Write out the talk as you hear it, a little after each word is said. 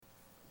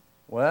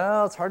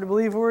Well, it's hard to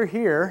believe we're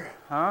here,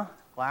 huh?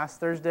 Last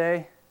Thursday.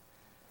 Does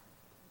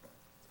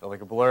it feel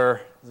like a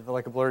blur? Does it feel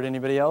like a blur to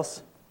anybody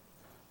else?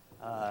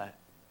 That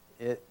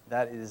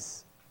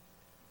is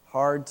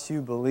hard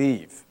to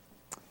believe.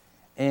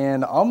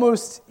 And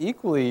almost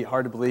equally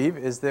hard to believe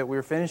is that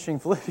we're finishing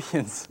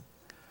Philippians.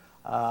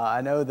 I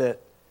know that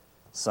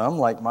some,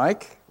 like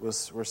Mike,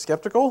 were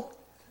skeptical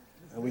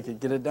that we could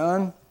get it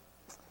done.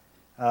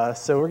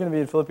 So we're going to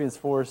be in Philippians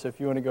 4, so if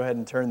you want to go ahead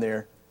and turn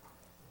there.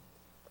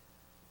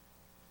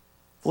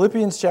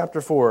 Philippians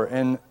chapter 4,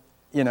 and,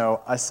 you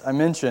know, I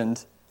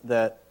mentioned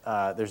that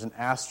there's an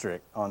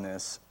asterisk on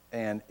this,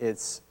 and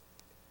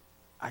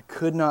I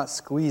could not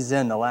squeeze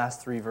in the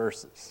last three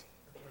verses.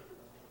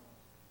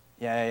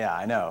 Yeah,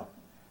 I know.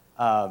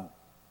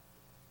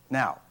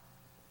 Now,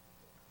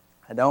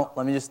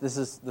 this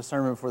is the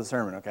sermon before the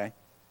sermon, okay?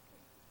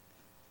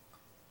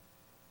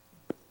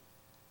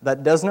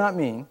 That does not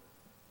mean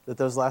that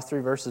those last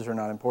three verses are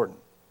not important.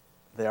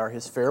 They are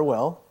his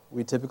farewell.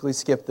 We typically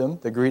skip them.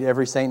 They greet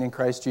every saint in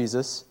Christ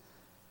Jesus.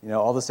 You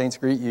know, all the saints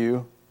greet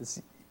you.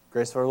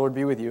 Grace of our Lord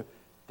be with you.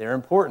 They're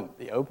important.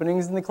 The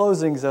openings and the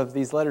closings of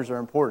these letters are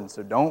important,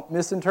 so don't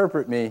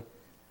misinterpret me.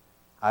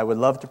 I would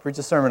love to preach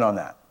a sermon on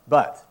that.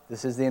 But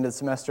this is the end of the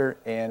semester,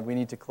 and we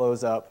need to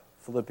close up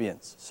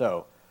Philippians.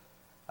 So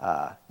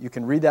you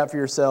can read that for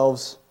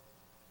yourselves.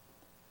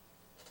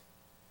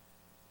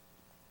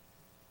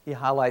 He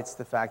highlights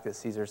the fact that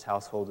Caesar's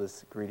household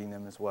is greeting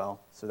them as well,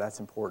 so that's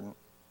important.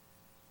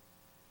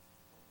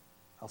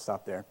 I'll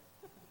stop there.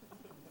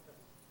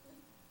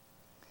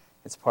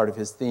 It's part of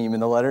his theme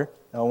in the letter.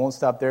 No, I won't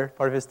stop there.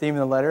 Part of his theme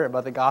in the letter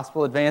about the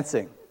gospel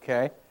advancing,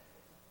 okay?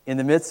 In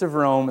the midst of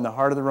Rome, in the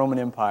heart of the Roman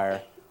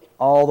Empire,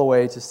 all the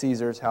way to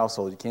Caesar's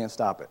household. You can't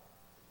stop it.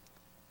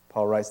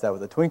 Paul writes that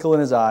with a twinkle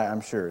in his eye,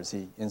 I'm sure, as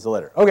he ends the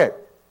letter. Okay.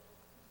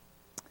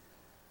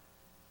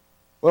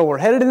 Well, we're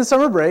headed into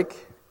summer break,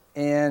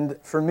 and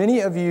for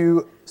many of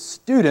you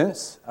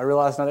students, I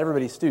realize not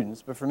everybody's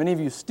students, but for many of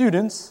you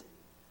students,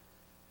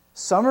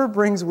 summer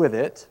brings with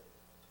it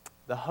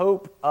the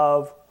hope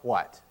of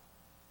what?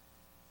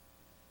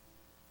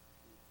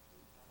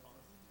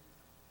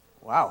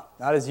 Wow,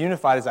 not as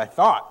unified as I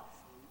thought.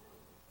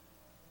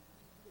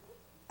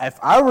 If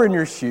I were in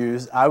your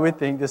shoes, I would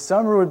think the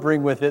summer would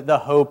bring with it the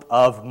hope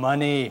of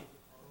money.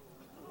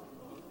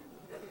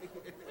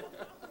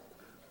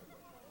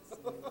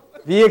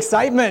 The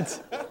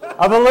excitement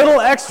of a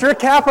little extra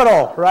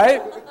capital,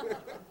 right?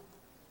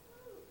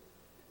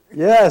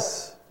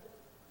 Yes.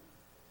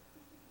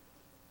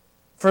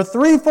 For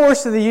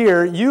 3/4 of the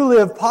year, you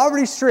live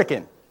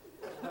poverty-stricken.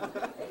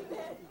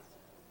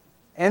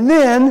 And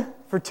then,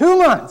 for 2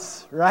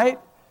 months, right?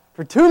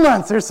 For 2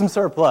 months, there's some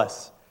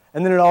surplus.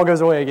 And then it all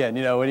goes away again,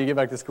 you know, when you get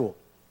back to school.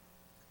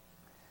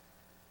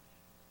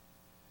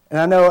 And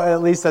I know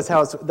at least that's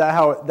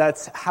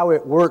how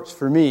it worked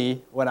for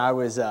me when I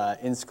was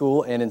in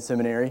school and in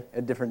seminary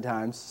at different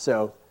times.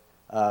 So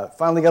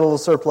finally got a little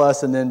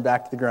surplus and then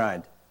back to the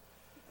grind.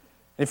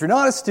 And if you're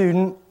not a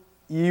student,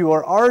 you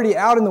are already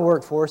out in the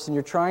workforce and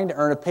you're trying to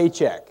earn a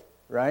paycheck,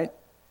 right?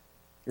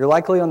 You're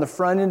likely on the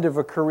front end of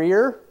a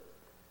career,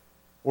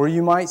 or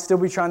you might still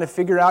be trying to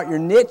figure out your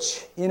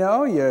niche, you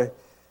know. You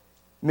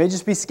may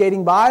just be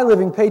skating by,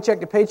 living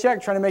paycheck to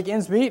paycheck, trying to make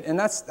ends meet, and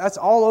that's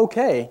all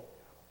okay.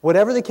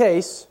 Whatever the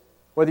case,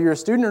 whether you're a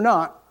student or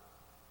not,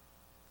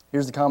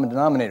 here's the common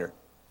denominator.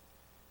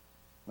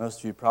 Most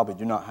of you probably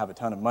do not have a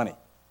ton of money.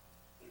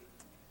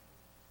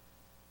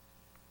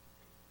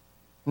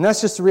 And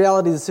that's just the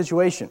reality of the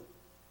situation.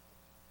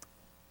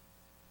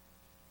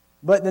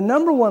 But the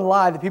number one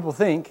lie that people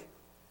think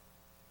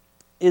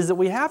is that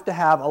we have to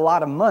have a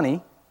lot of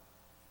money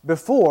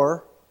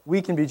before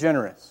we can be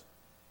generous.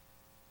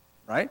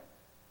 Right?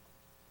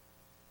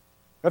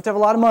 We have to have a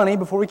lot of money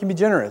before we can be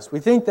generous. We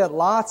think that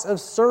lots of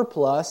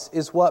surplus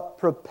is what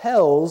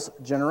propels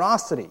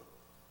generosity.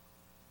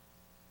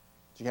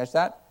 Did you catch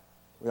that?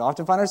 We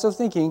often find ourselves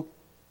thinking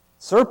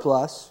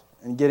surplus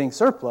and getting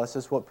surplus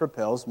is what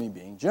propels me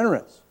being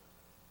generous.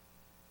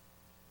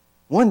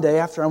 One day,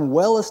 after I'm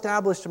well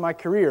established in my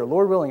career,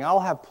 Lord willing, I'll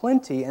have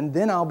plenty and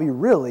then I'll be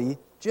really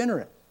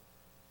generous.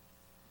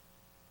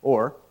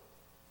 Or,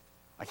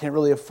 I can't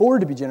really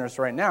afford to be generous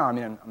right now. I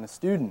mean, I'm a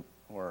student,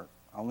 or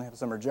I only have a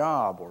summer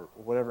job, or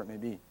whatever it may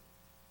be.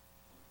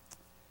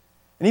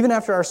 And even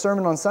after our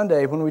sermon on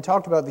Sunday, when we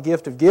talked about the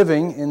gift of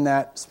giving in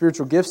that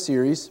spiritual gift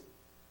series,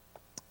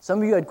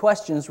 some of you had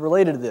questions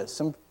related to this.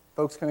 Some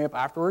folks coming up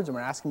afterwards and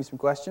were asking me some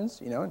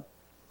questions, you know.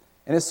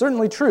 And it's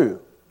certainly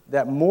true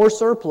that more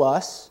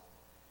surplus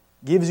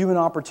gives you an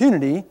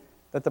opportunity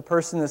that the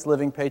person that's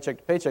living paycheck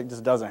to paycheck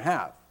just doesn't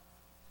have.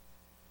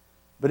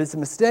 But it's a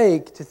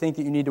mistake to think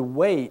that you need to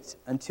wait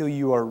until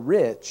you are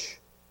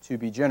rich to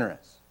be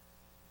generous.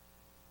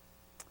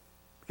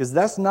 Because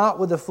that's not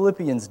what the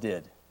Philippians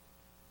did.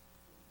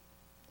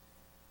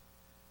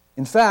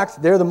 In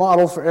fact, they're the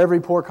model for every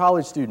poor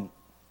college student.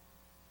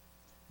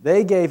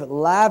 They gave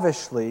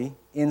lavishly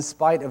in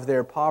spite of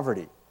their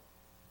poverty.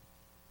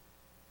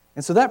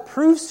 And so that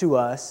proves to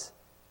us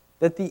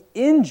that the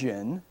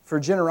engine for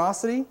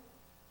generosity,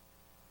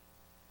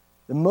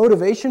 The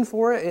motivation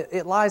for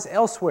it lies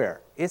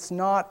elsewhere. It's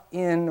not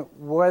in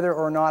whether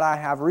or not I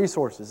have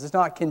resources. It's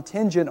not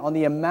contingent on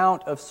the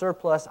amount of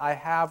surplus I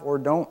have or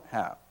don't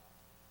have.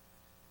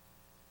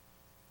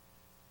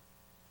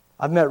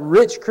 I've met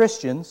rich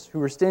Christians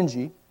who are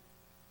stingy,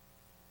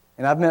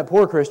 and I've met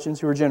poor Christians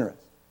who are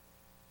generous.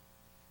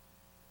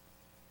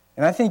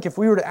 And I think if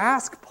we were to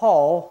ask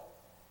Paul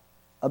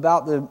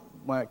about the, we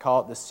might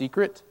call it the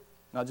secret,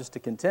 not just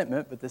to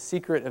contentment, but the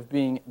secret of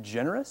being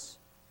generous,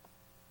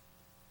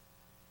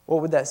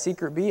 what would that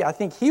secret be? I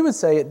think he would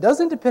say it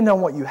doesn't depend on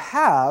what you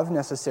have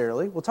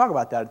necessarily. We'll talk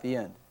about that at the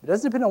end. It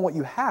doesn't depend on what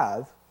you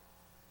have,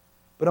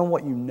 but on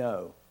what you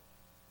know.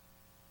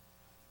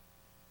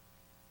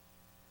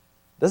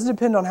 It doesn't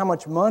depend on how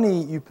much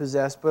money you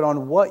possess, but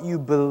on what you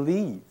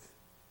believe.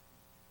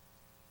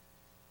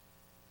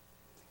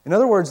 In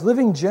other words,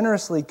 living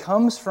generously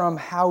comes from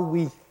how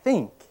we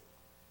think.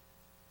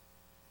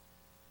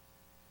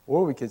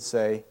 Or we could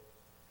say,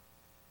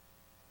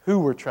 who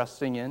we're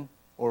trusting in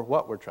or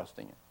what we're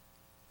trusting in.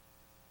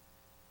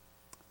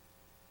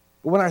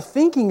 But when our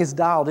thinking is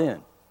dialed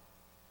in,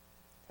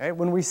 okay,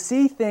 when we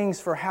see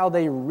things for how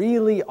they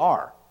really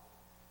are,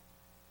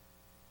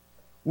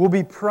 we'll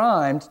be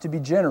primed to be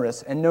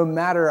generous, and no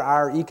matter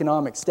our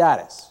economic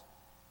status.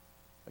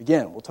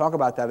 Again, we'll talk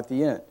about that at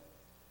the end.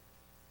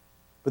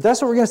 But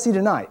that's what we're going to see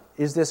tonight,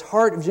 is this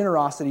heart of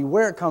generosity,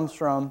 where it comes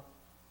from.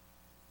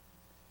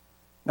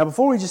 Now,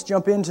 before we just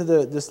jump into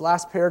this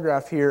last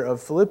paragraph here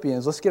of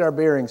Philippians, let's get our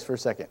bearings for a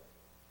second.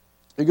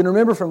 You're going to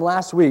remember from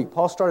last week,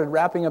 Paul started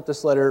wrapping up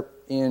this letter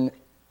in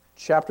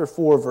chapter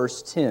 4,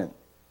 verse 10.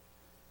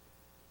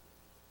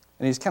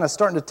 And he's kind of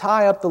starting to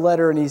tie up the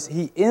letter, and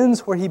he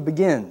ends where he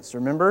begins,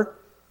 remember?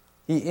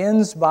 He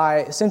ends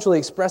by essentially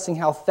expressing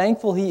how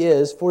thankful he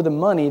is for the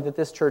money that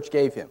this church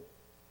gave him.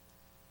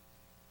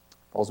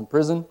 Paul's in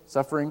prison,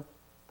 suffering.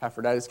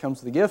 Epaphroditus comes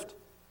with the gift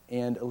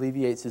and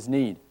alleviates his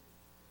need.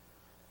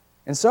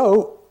 And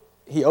so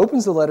he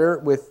opens the letter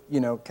with,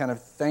 kind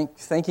of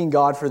thanking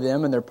God for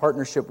them and their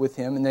partnership with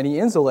him, and then he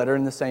ends the letter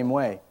in the same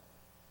way.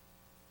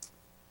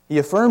 He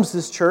affirms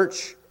this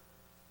church.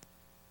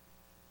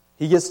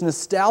 He gets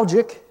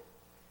nostalgic,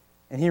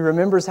 and he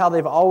remembers how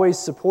they've always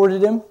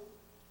supported him.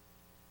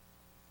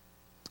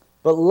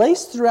 But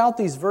laced throughout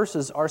these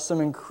verses are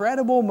some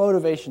incredible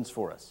motivations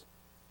for us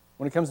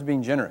when it comes to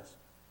being generous.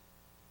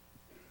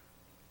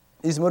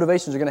 These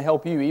motivations are going to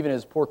help you, even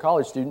as poor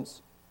college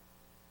students,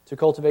 to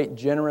cultivate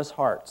generous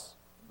hearts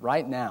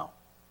right now,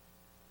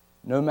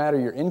 no matter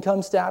your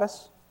income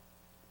status.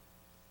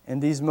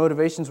 And these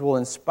motivations will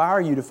inspire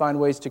you to find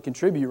ways to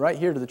contribute right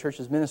here to the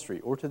church's ministry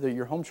or to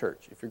your home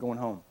church if you're going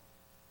home.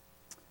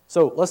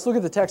 So let's look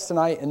at the text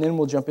tonight, and then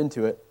we'll jump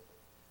into it.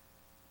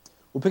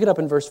 We'll pick it up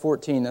in verse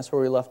 14. That's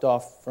where we left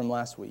off from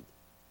last week.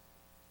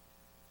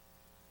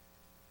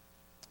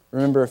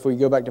 Remember, if we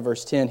go back to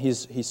verse 10,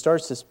 he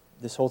starts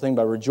this whole thing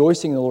by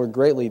rejoicing in the Lord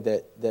greatly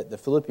that the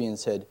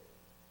Philippians had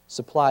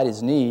supplied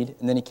his need,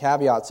 and then he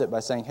caveats it by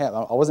saying, hey,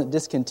 I wasn't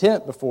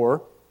discontent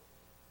before.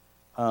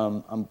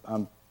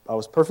 I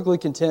was perfectly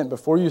content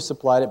before you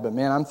supplied it, but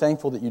man, I'm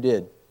thankful that you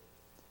did.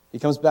 He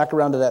comes back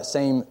around to that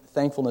same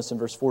thankfulness in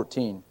verse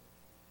 14.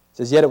 It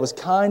says, yet it was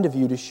kind of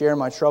you to share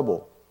my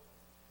trouble.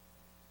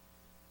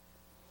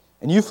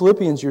 And you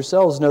Philippians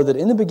yourselves know that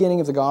in the beginning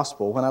of the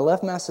gospel, when I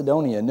left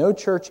Macedonia, no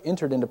church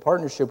entered into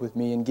partnership with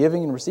me in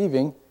giving and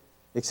receiving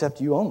except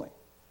you only.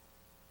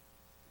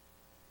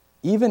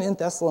 Even in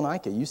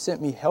Thessalonica, you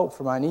sent me help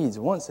for my needs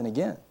once and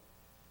again.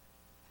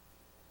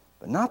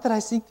 But not that I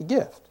seek the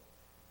gift,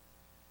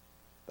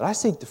 but I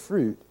seek the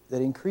fruit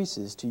that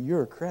increases to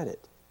your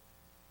credit.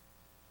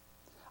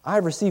 I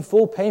have received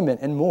full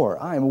payment and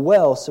more. I am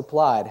well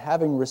supplied,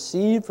 having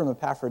received from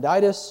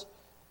Epaphroditus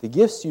the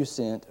gifts you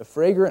sent, a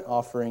fragrant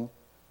offering,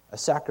 a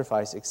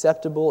sacrifice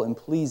acceptable and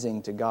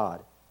pleasing to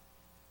God.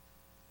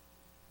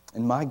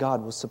 And my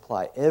God will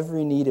supply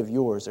every need of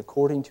yours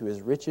according to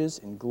his riches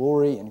and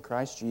glory in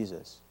Christ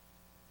Jesus.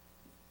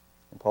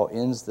 And Paul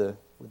ends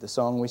with the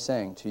song we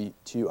sang,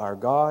 to our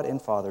God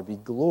and Father be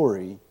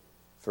glory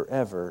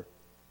forever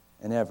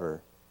and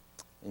ever.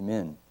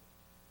 Amen.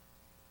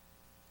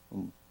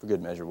 For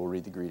good measure, we'll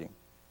read the greeting.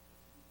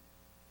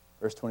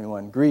 Verse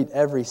 21, greet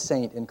every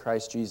saint in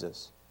Christ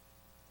Jesus.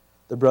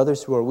 The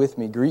brothers who are with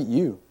me greet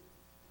you.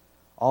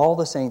 All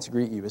the saints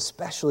greet you,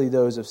 especially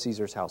those of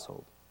Caesar's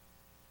household.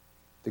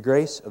 The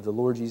grace of the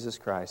Lord Jesus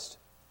Christ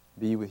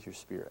be with your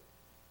spirit.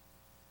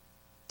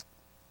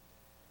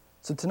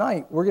 So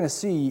tonight, we're going to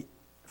see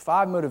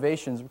 5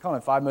 motivations. We call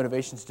them 5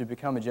 motivations to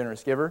become a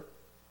generous giver.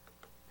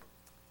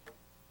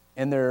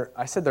 And they're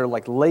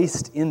like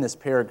laced in this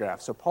paragraph.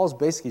 So Paul's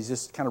basically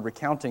just kind of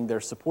recounting their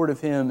support of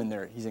him,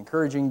 and he's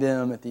encouraging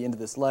them at the end of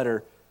this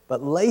letter.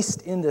 But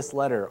laced in this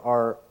letter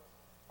are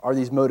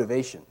these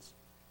motivations.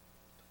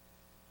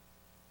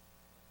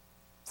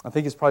 I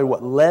think it's probably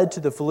what led to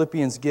the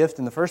Philippians' gift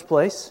in the first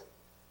place.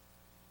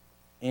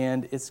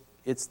 And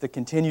it's the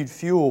continued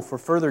fuel for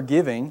further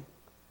giving,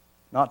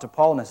 not to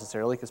Paul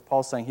necessarily, because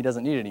Paul's saying he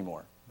doesn't need it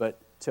anymore, but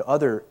to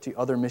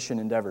other mission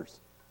endeavors.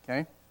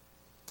 Okay?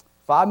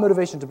 5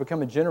 motivations to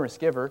become a generous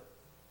giver.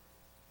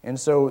 And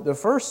so the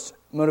first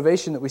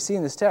motivation that we see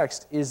in this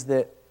text is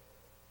that,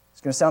 it's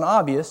going to sound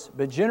obvious,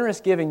 but generous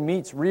giving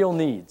meets real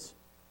needs.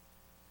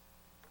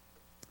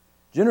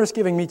 Generous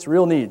giving meets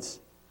real needs.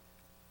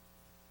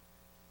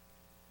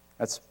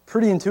 That's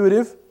pretty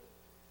intuitive,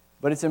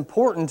 but it's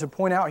important to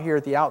point out here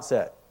at the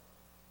outset.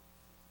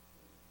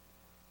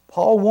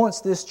 Paul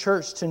wants this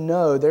church to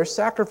know their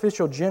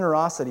sacrificial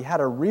generosity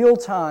had a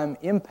real-time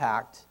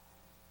impact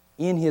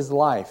in his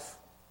life.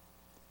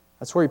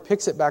 That's where he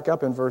picks it back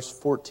up in verse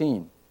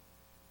 14.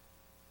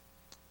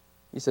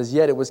 He says,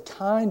 "Yet it was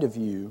kind of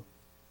you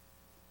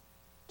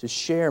to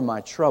share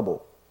my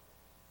trouble."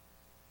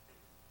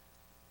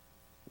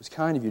 It was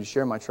kind of you to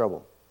share my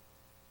trouble.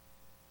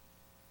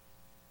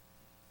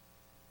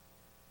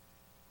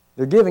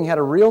 Their giving had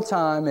a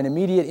real-time and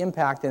immediate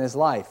impact in his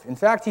life. In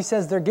fact, he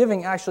says their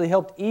giving actually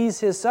helped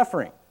ease his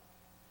suffering.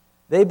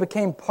 They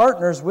became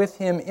partners with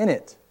him in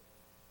it.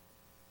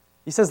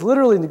 He says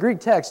literally in the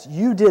Greek text,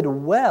 "You did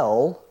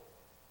well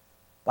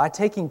by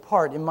taking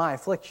part in my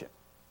affliction."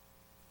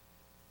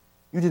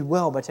 You did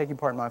well by taking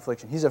part in my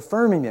affliction. He's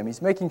affirming them.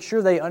 He's making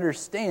sure they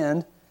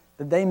understand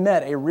that they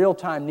met a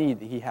real-time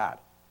need that he had.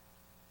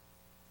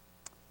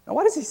 Now,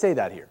 why does he say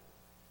that here?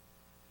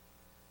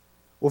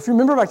 Well, if you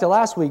remember back to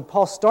last week,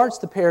 Paul starts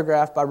the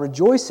paragraph by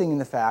rejoicing in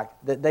the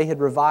fact that they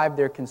had revived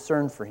their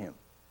concern for him.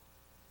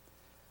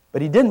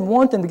 But he didn't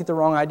want them to get the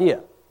wrong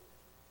idea.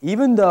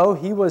 Even though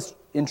he was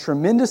in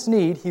tremendous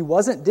need, he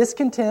wasn't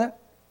discontent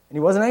and he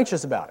wasn't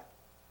anxious about it.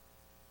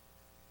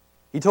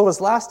 He told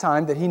us last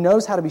time that he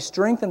knows how to be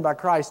strengthened by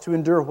Christ to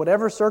endure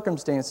whatever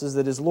circumstances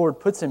that his Lord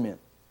puts him in.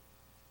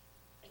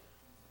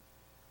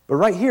 But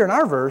right here in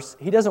our verse,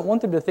 he doesn't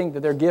want them to think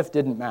that their gift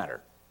didn't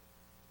matter.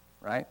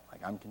 Right?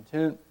 Like, I'm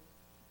content.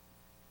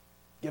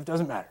 Gift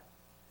doesn't matter.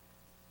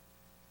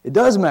 It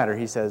does matter,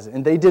 he says,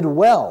 and they did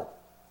well.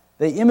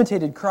 They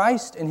imitated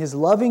Christ and his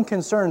loving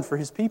concern for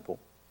his people.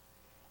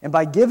 And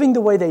by giving the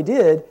way they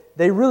did,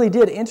 they really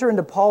did enter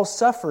into Paul's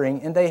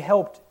suffering, and they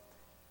helped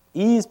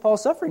ease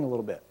Paul's suffering a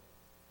little bit.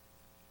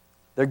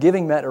 Their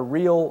giving met a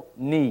real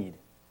need.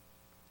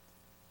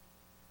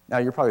 Now,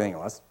 you're probably thinking,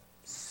 well, that's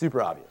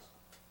super obvious,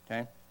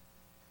 okay?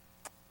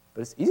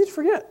 But it's easy to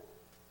forget,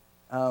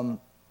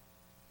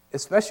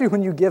 especially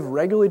when you give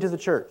regularly to the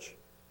church.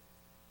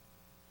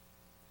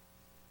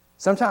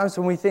 Sometimes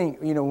when we think,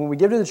 when we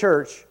give to the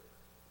church,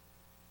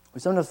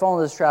 we sometimes fall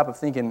into this trap of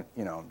thinking,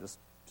 I'm just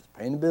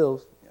paying the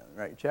bills,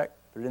 write your check,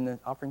 put it in the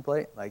offering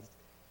plate. And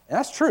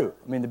that's true.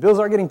 I mean, the bills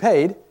are getting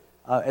paid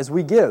as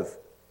we give.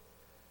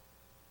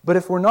 But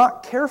if we're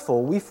not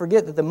careful, we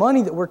forget that the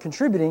money that we're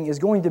contributing is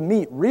going to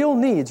meet real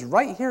needs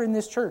right here in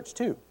this church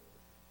too.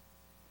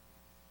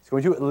 It's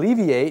going to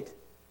alleviate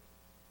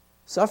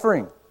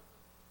suffering.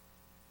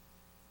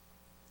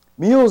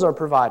 Meals are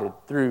provided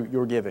through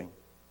your giving.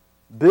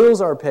 Bills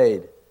are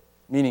paid,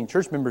 meaning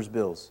church members'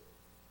 bills.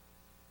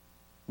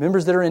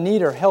 Members that are in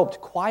need are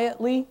helped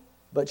quietly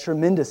but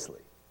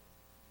tremendously.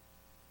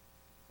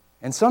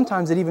 And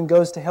sometimes it even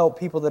goes to help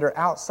people that are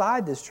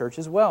outside this church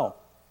as well,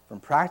 from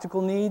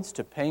practical needs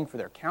to paying for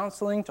their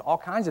counseling to all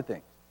kinds of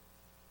things.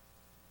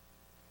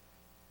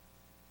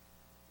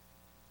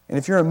 And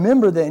if you're a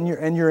member and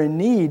you're in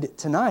need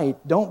tonight,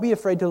 don't be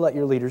afraid to let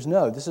your leaders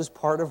know. This is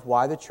part of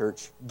why the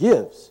church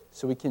gives,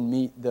 so we can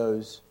meet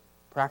those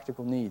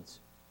practical needs.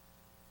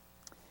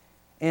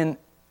 And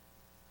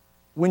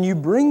when you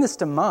bring this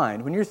to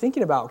mind, when you're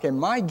thinking about, okay,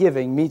 my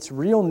giving meets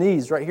real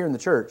needs right here in the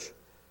church,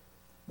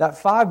 that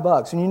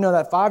 $5, and you know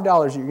that $5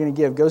 that you're going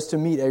to give goes to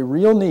meet a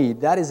real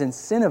need, that is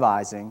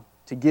incentivizing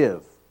to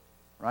give,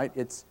 right?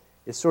 It's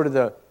sort of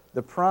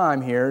the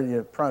prime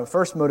here,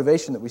 first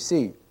motivation that we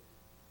see.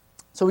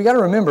 So we got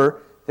to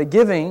remember that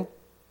giving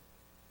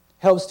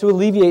helps to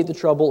alleviate the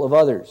trouble of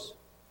others.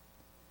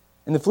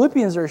 And the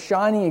Philippians are a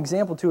shining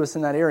example to us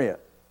in that area.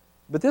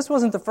 But this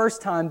wasn't the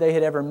first time they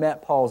had ever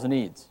met Paul's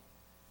needs.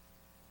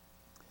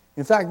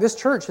 In fact, this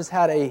church has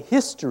had a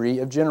history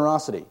of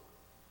generosity.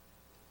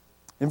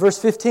 In verse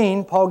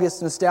 15, Paul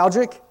gets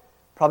nostalgic,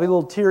 probably a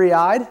little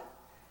teary-eyed,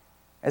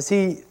 as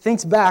he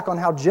thinks back on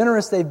how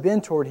generous they've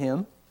been toward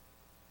him,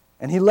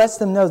 and he lets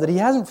them know that he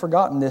hasn't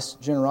forgotten this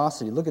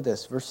generosity. Look at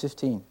this, verse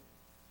 15.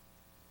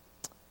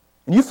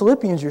 "And you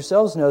Philippians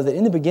yourselves know that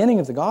in the beginning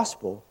of the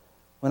gospel,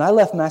 when I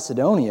left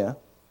Macedonia,"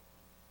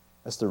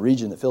 that's the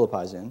region that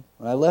Philippi's in,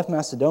 "when I left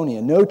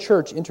Macedonia, no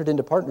church entered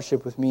into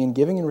partnership with me in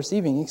giving and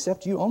receiving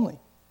except you only.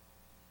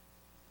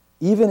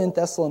 Even in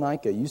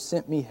Thessalonica, you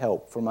sent me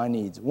help for my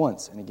needs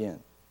once and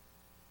again."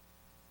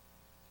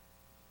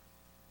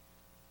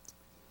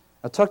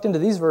 Now, tucked into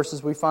these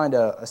verses, we find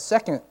a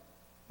second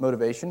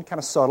motivation, kind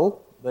of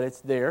subtle, but it's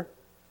there.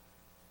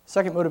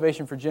 Second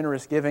motivation for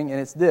generous giving, and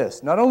it's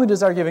this. Not only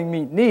does our giving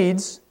meet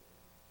needs,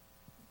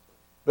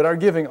 but our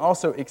giving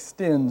also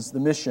extends the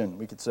mission,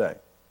 we could say.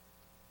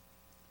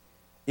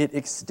 It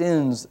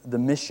extends the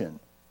mission.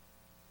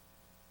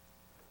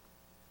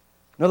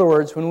 In other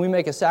words, when we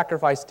make a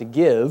sacrifice to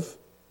give,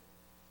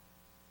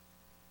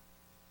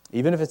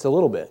 even if it's a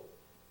little bit,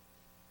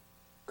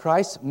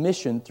 Christ's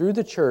mission through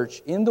the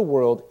church in the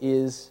world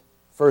is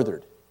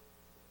furthered.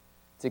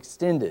 It's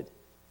extended.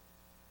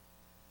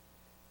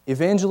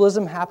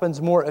 Evangelism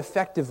happens more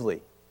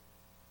effectively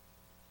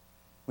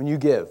when you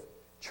give.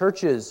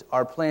 Churches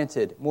are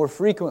planted more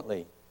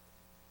frequently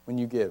when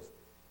you give.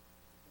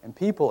 And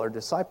people are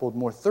discipled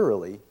more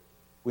thoroughly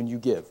when you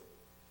give.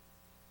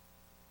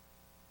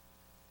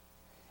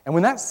 And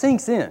when that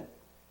sinks in,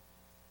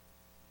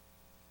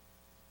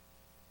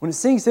 when it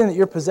sinks in that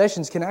your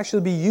possessions can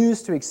actually be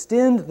used to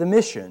extend the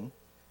mission,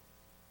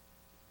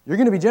 you're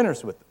going to be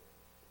generous with them.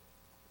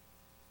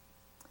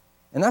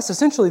 And that's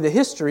essentially the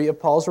history of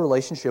Paul's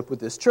relationship with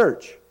this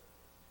church.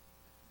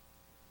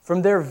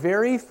 From their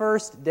very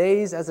first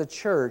days as a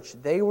church,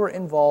 they were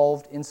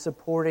involved in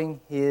supporting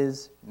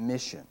his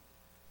mission.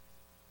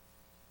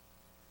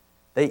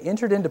 They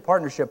entered into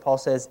partnership, Paul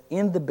says,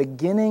 in the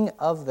beginning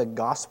of the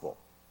gospel.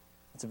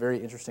 That's a very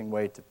interesting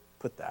way to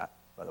put that,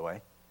 by the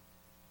way,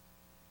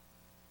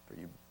 for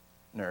you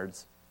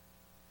nerds.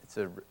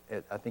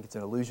 I think it's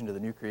an allusion to the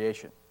new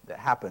creation that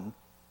happened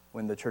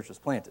when the church was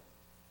planted,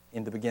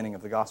 in the beginning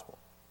of the gospel.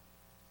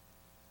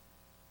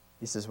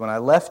 He says, when I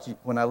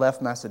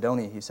left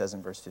Macedonia, he says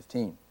in verse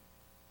 15.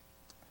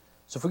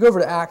 So if we go over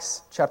to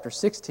Acts chapter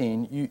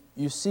 16,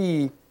 you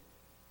see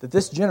that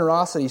this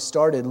generosity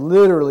started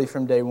literally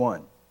from day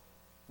one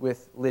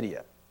with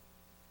Lydia.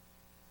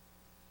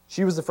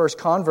 She was the first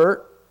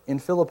convert in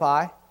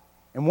Philippi,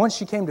 and once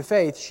she came to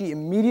faith, she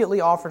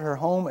immediately offered her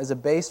home as a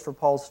base for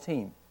Paul's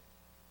team.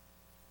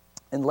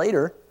 And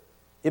later,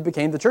 it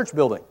became the church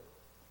building.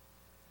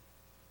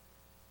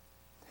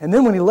 And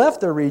then when he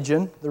left their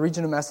region, the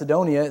region of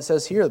Macedonia, it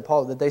says here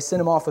that they sent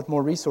him off with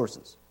more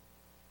resources.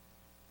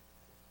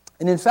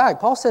 And in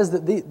fact, Paul says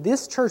that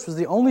this church was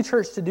the only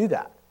church to do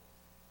that.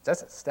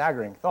 That's a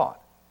staggering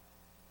thought.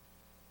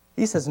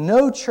 He says,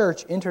 no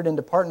church entered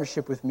into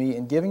partnership with me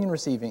in giving and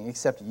receiving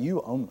except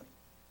you only.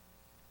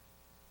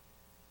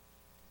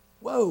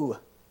 Whoa!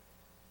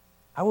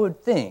 I would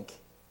think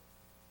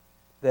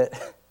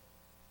that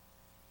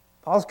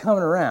Paul's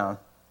coming around,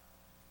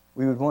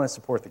 we would want to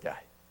support the guy.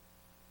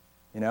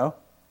 You know?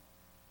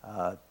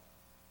 The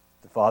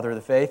father of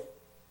the faith,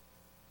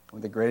 one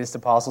of the greatest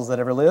apostles that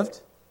ever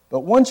lived, but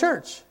one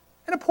church,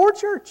 and a poor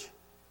church.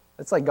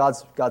 That's like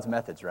God's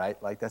methods,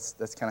 right? Like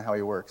that's kind of how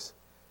he works.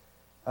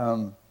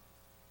 Talk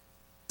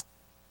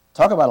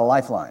about a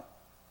lifeline.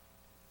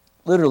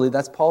 Literally,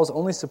 that's Paul's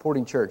only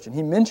supporting church. And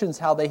he mentions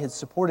how they had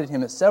supported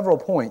him at several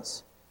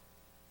points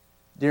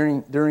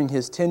during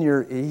his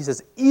tenure. He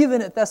says,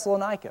 even at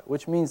Thessalonica,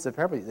 which means that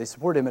probably they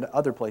supported him at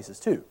other places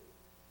too.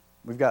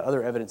 We've got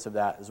other evidence of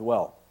that as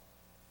well.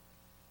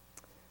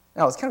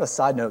 Now, it's kind of a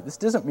side note. This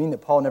doesn't mean that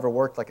Paul never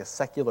worked like a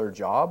secular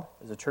job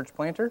as a church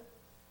planter.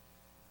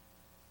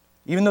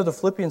 Even though the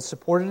Philippians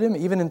supported him,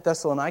 even in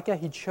Thessalonica,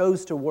 he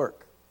chose to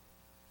work.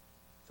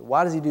 So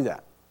why does he do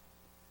that?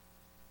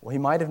 Well, he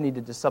might have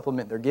needed to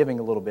supplement their giving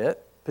a little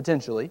bit,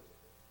 potentially.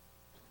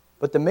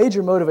 But the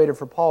major motivator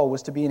for Paul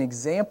was to be an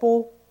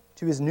example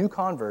to his new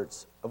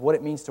converts of what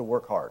it means to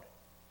work hard.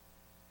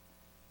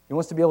 He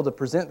wants to be able to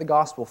present the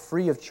gospel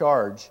free of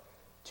charge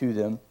to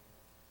them.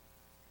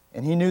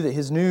 And he knew that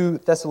his new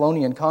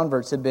Thessalonian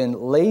converts had been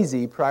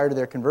lazy prior to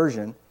their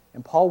conversion,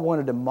 and Paul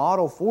wanted to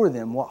model for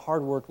them what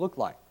hard work looked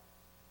like.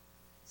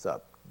 It's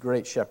a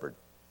great shepherd.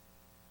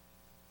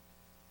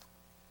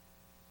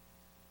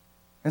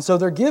 And so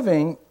their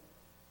giving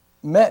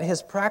met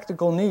his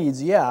practical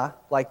needs,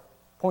 like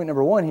point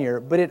number one here,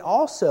 but it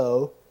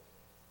also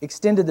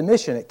extended the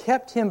mission. It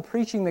kept him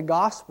preaching the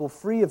gospel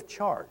free of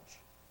charge.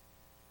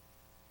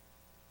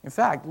 In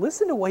fact,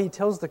 listen to what he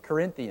tells the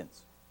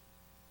Corinthians.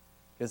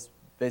 Because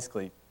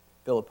basically,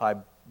 Philippi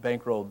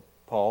bankrolled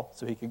Paul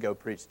so he could go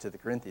preach to the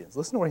Corinthians.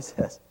 Listen to what he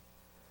says.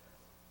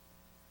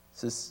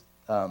 This is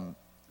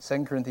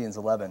 2 Corinthians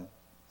 11,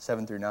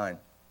 7 through 9.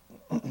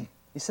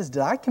 He says,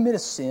 did I commit a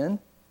sin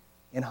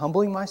in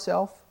humbling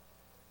myself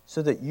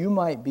so that you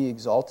might be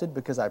exalted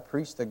because I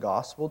preached the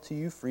gospel to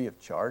you free of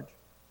charge?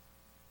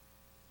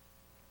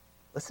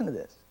 Listen to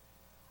this.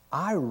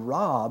 I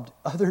robbed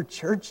other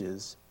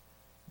churches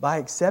by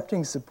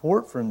accepting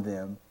support from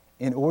them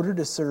in order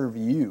to serve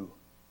you.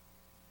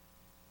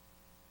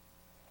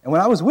 And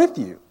when I was with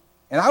you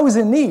and I was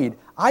in need,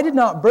 I did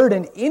not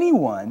burden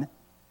anyone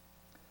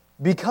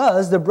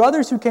because the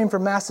brothers who came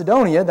from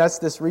Macedonia, that's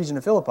this region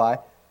of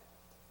Philippi,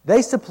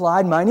 they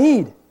supplied my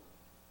need.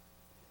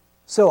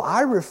 So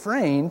I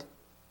refrained,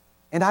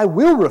 and I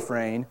will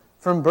refrain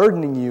from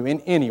burdening you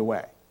in any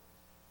way.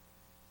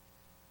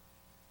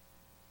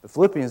 The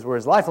Philippians were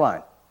his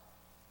lifeline.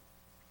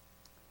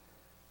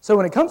 So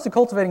when it comes to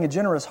cultivating a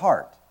generous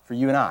heart for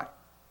you and I,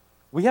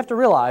 we have to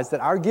realize that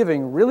our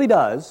giving really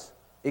does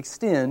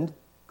extend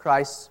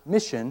Christ's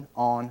mission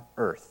on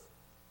earth.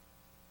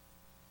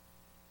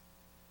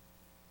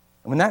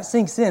 And when that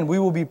sinks in, we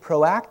will be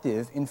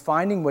proactive in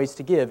finding ways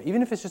to give,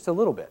 even if it's just a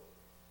little bit.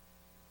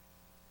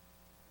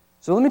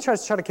 So let me try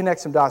to connect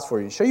some dots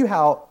for you, show you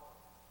how,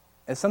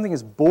 as something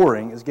as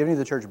boring as giving to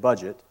the church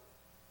budget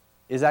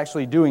is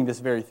actually doing this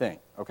very thing,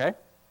 okay?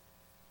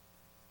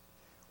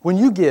 When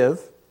you give,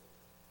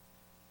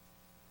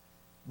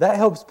 that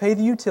helps pay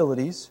the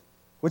utilities,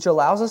 which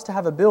allows us to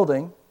have a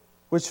building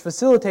which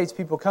facilitates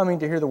people coming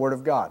to hear the Word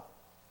of God.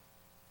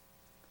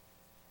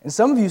 And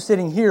some of you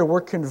sitting here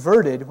were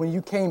converted when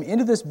you came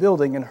into this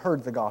building and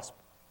heard the gospel.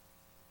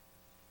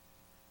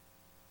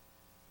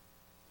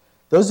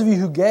 Those of you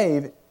who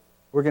gave,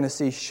 we're going to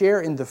see,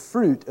 share in the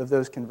fruit of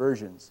those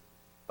conversions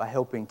by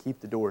helping keep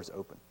the doors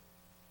open.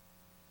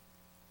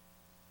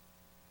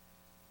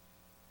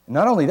 And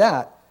not only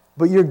that,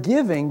 but your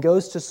giving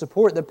goes to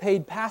support the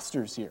paid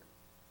pastors here,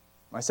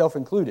 myself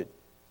included.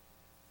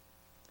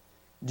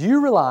 Do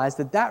you realize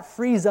that that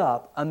frees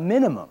up a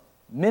minimum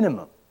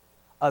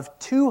of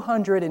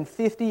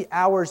 250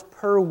 hours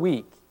per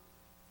week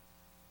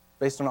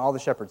based on all the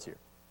shepherds here?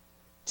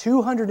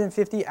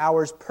 250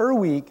 hours per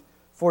week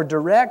for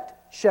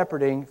direct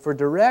shepherding, for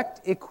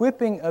direct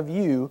equipping of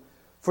you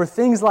for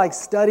things like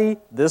study,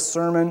 this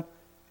sermon,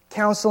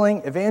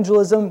 counseling,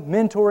 evangelism,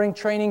 mentoring,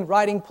 training,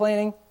 writing,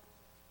 planning.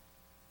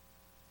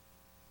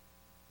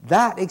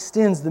 That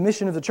extends the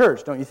mission of the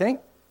church, don't you think?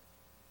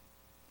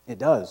 It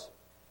does.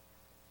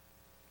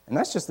 And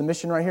that's just the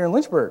mission right here in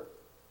Lynchburg.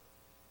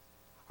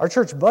 Our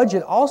church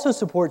budget also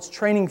supports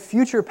training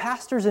future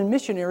pastors and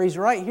missionaries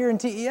right here in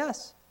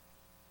TES.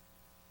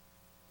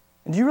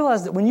 And do you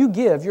realize that when you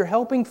give, you're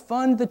helping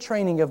fund the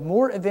training of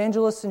more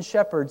evangelists and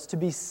shepherds to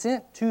be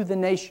sent to the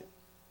nation?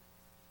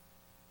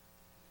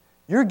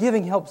 Your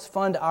giving helps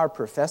fund our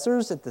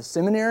professors at the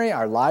seminary,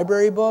 our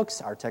library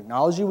books, our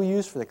technology we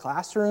use for the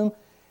classroom,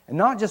 and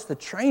not just the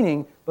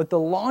training, but the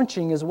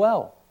launching as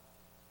well.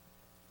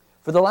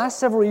 For the last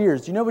several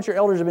years, do you know what your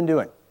elders have been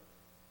doing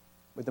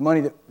with the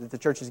money that the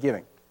church is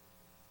giving?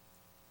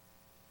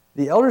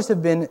 The elders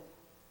have been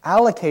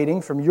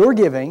allocating from your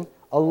giving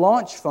a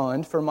launch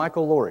fund for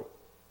Michael Laurie.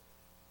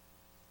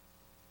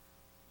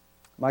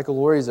 Michael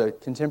Laurie is a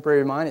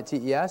contemporary of mine at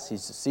TES.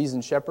 He's a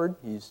seasoned shepherd.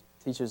 He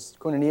teaches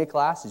Koinonia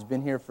class. He's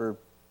been here for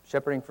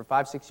shepherding for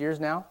 5-6 years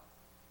now.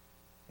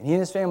 And he and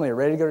his family are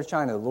ready to go to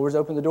China. The Lord's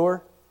opened the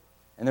door,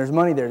 and there's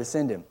money there to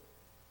send him.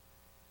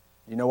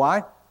 You know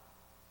why?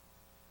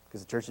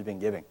 Because the church has been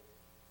giving.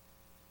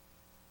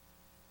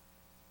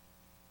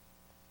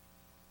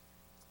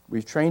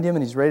 We've trained him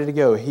and he's ready to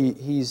go.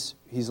 He's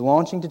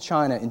launching to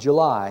China in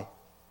July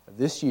of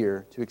this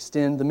year to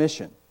extend the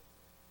mission.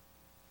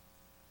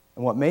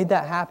 And what made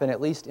that happen,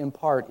 at least in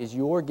part, is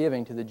your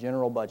giving to the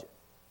general budget.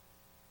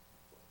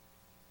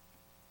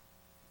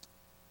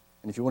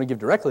 And if you want to give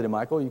directly to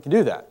Michael, you can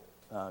do that.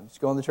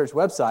 Just go on the church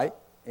website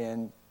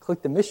and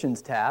click the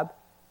missions tab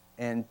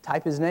and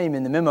type his name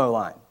in the memo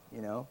line,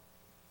 Laury.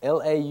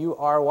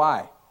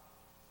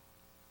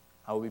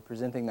 I will be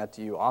presenting that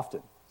to you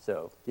often,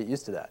 so get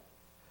used to that.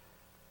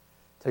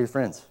 Tell your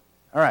friends.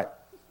 All right.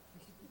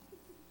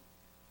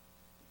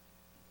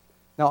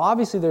 Now,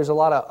 obviously, there's a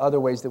lot of other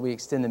ways that we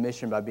extend the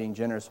mission by being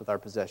generous with our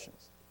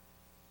possessions,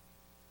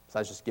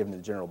 besides just giving to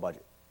the general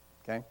budget,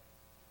 okay?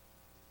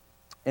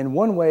 And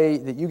one way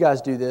that you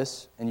guys do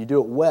this, and you do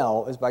it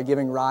well, is by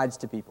giving rides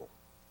to people,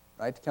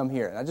 right, to come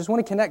here. And I just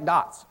want to connect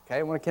dots, okay?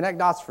 I want to connect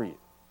dots for you.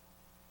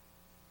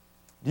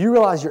 Do you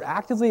realize you're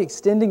actively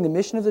extending the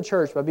mission of the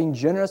church by being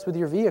generous with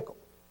your vehicle,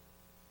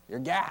 your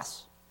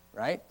gas,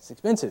 right? It's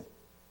expensive.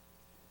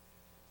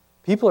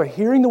 People are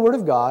hearing the Word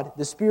of God.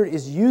 The Spirit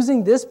is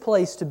using this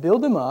place to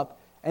build them up.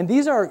 And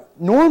these are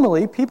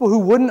normally people who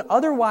wouldn't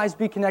otherwise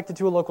be connected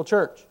to a local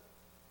church.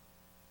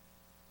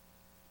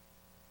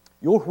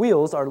 Your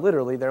wheels are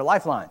literally their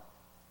lifeline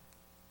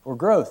for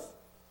growth.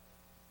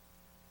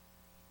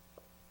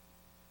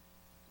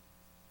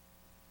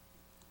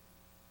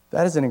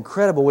 That is an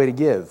incredible way to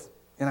give.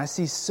 And I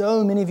see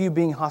so many of you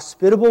being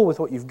hospitable with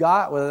what you've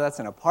got, whether that's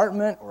an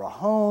apartment or a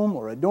home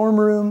or a dorm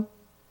room.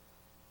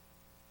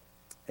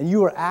 And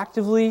you are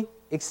actively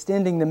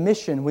extending the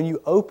mission when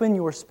you open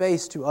your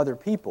space to other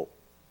people.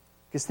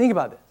 Because think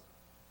about this.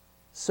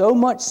 So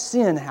much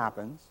sin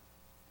happens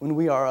when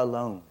we are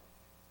alone.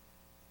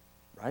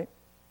 Right?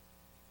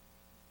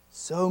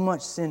 So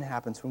much sin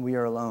happens when we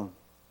are alone.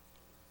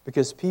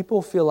 Because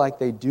people feel like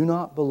they do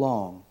not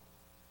belong,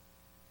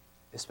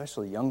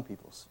 especially young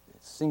people,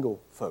 single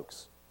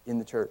folks in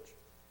the church.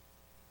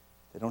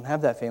 They don't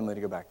have that family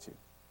to go back to.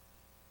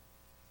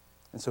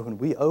 And so when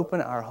we open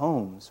our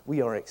homes,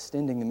 we are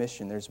extending the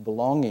mission. There's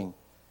belonging.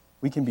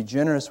 We can be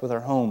generous with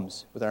our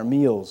homes, with our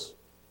meals.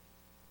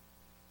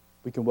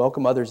 We can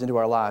welcome others into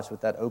our lives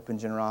with that open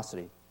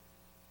generosity.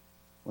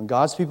 When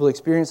God's people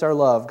experience our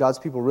love, God's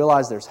people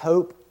realize there's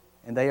hope,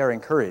 and they are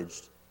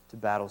encouraged to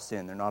battle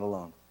sin. They're not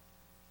alone.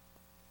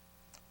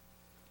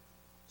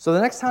 So the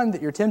next time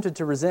that you're tempted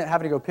to resent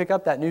having to go pick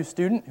up that new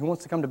student who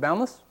wants to come to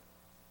Boundless,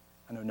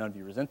 I know none of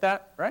you resent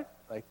that, right?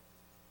 Like,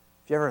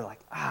 if you ever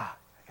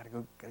gotta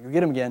go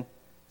get him again.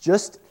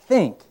 Just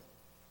think,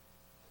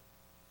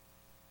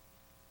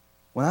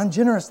 when I'm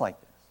generous like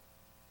this,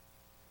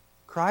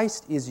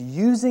 Christ is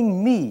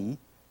using me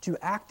to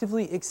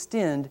actively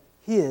extend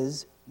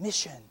His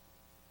mission.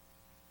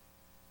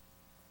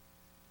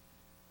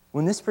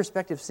 When this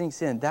perspective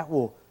sinks in, that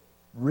will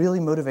really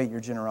motivate your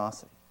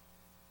generosity.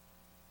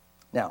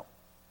 Now,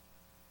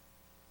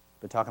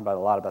 I've been talking a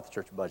lot about the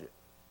church budget,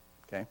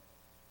 okay?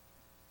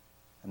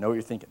 I know what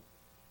you're thinking.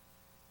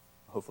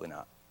 Hopefully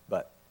not,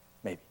 but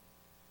maybe.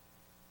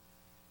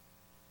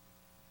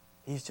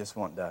 He's just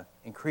wanting to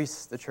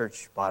increase the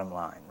church bottom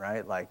line,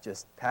 right? Like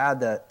just pad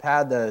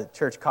the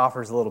church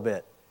coffers a little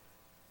bit.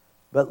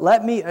 But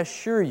let me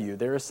assure you,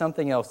 there is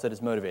something else that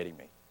is motivating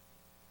me.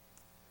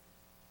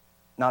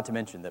 Not to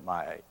mention that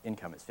my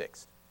income is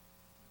fixed.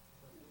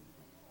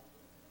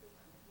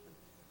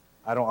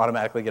 I don't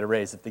automatically get a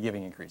raise if the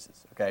giving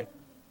increases, okay?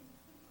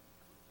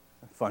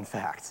 Fun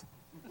fact.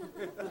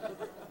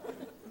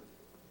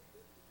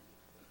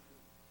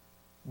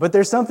 But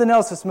there's something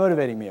else that's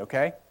motivating me,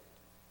 okay?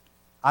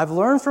 I've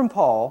learned from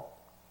Paul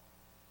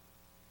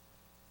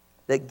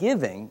that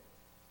giving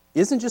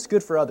isn't just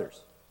good for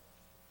others.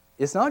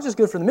 It's not just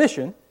good for the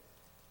mission,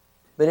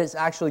 but it's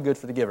actually good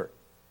for the giver.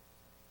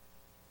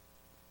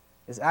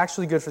 It's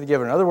actually good for the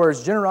giver. In other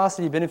words,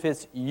 generosity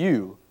benefits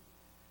you.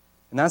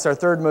 And that's our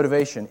third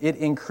motivation. It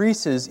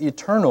increases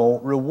eternal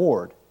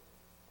reward.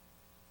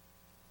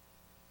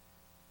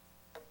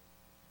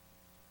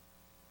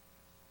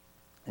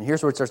 And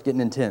here's where it starts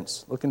getting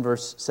intense. Look in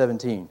verse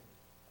 17.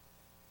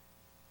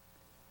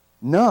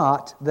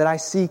 Not that I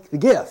seek the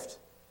gift.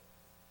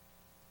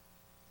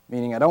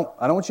 Meaning I don't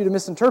want you to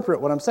misinterpret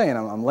what I'm saying.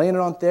 I'm laying it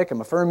on thick. I'm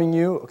affirming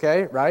you,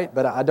 okay, right?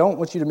 But I don't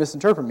want you to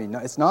misinterpret me. No,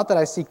 it's not that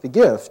I seek the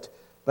gift,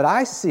 but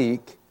I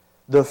seek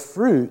the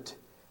fruit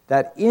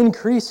that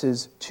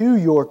increases to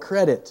your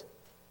credit.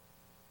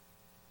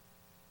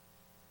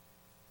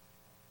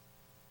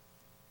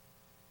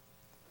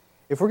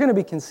 If we're going to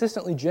be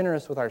consistently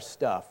generous with our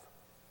stuff,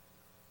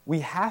 we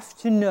have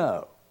to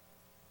know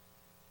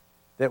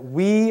that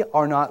we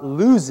are not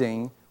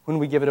losing when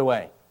we give it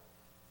away.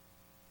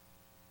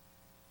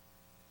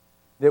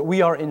 That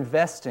we are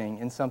investing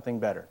in something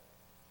better.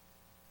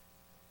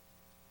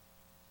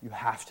 You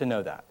have to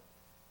know that.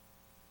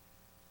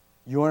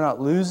 You are not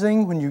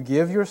losing when you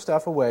give your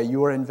stuff away.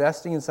 You are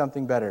investing in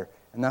something better.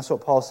 And that's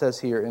what Paul says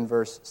here in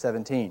verse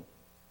 17.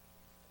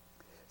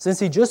 Since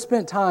he just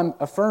spent time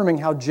affirming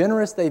how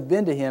generous they've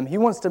been to him, he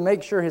wants to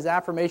make sure his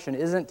affirmation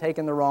isn't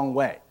taken the wrong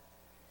way.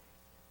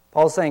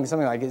 Paul's saying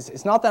something like,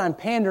 it's not that I'm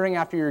pandering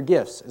after your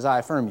gifts as I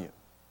affirm you.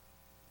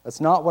 That's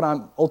not what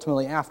I'm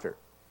ultimately after.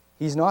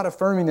 He's not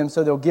affirming them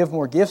so they'll give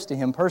more gifts to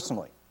him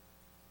personally.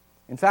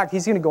 In fact,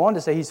 he's going to go on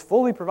to say he's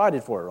fully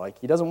provided for. Like,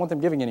 he doesn't want them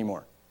giving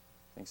anymore.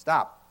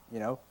 Stop.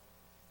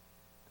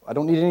 I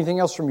don't need anything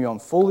else from you. I'm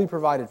fully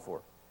provided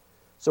for.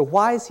 So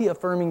why is he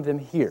affirming them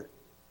here?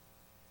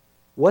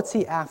 What's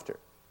he after?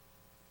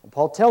 Well,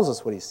 Paul tells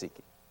us what he's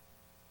seeking.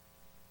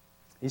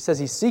 He says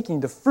he's seeking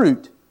the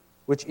fruit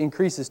which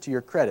increases to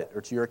your credit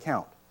or to your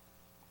account.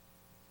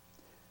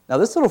 Now,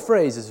 this little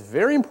phrase is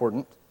very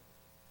important,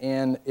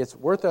 and it's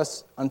worth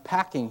us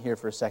unpacking here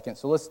for a second.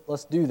 So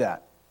let's do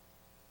that.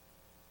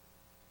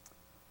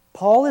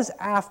 Paul is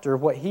after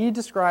what he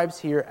describes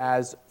here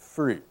as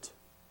fruit.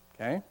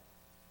 Okay?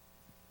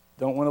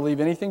 Don't want to leave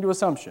anything to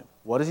assumption.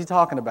 What is he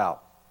talking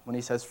about when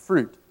he says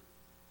fruit?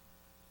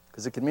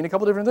 Because it can mean a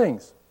couple different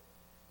things.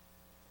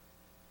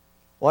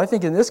 Well, I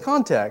think in this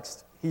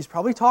context, he's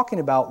probably talking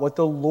about what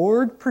the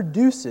Lord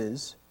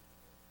produces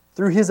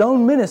through his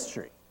own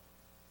ministry.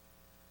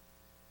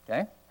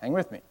 Okay? Hang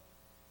with me.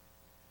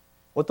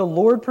 What the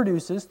Lord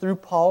produces through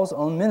Paul's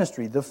own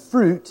ministry. The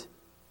fruit,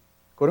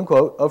 quote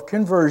unquote, of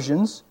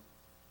conversions.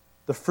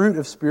 The fruit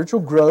of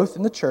spiritual growth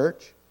in the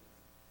church.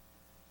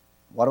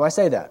 Why do I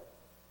say that?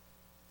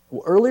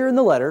 Well, earlier in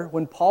the letter,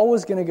 when Paul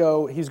was going to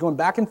go, he was going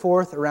back and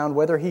forth around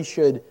whether he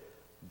should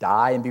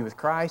die and be with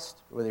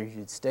Christ, whether he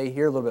should stay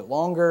here a little bit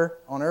longer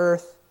on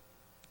earth,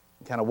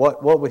 kind of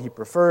what would he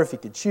prefer if he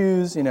could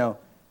choose, He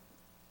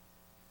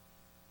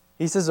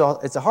says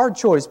it's a hard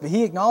choice, but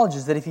he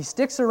acknowledges that if he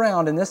sticks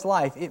around in this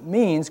life, it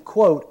means,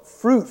 quote,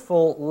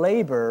 fruitful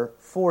labor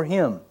for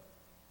him.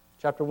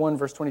 Chapter 1,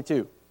 verse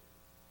 22.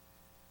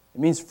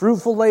 It means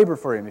fruitful labor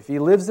for him. If he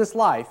lives this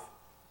life,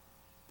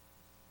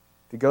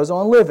 if he goes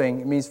on living,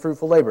 it means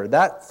fruitful labor.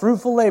 That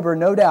fruitful labor,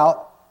 no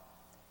doubt,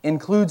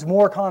 includes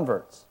more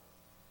converts.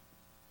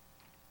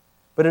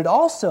 But it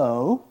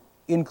also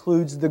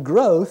includes the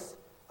growth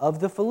of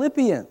the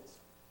Philippians.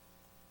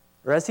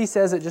 Or as he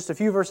says it just a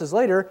few verses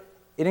later,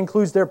 it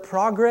includes their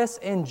progress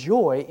and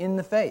joy in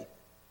the faith.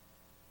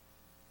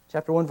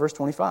 Chapter 1, verse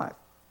 25.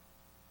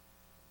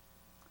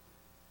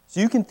 So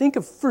you can think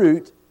of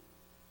fruit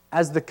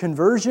as the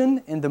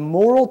conversion and the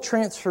moral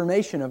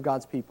transformation of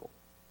God's people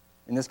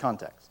in this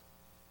context.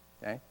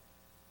 Okay?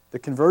 The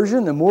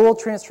conversion, the moral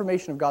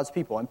transformation of God's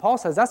people. And Paul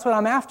says, that's what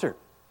I'm after.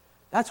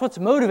 That's what's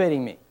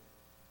motivating me.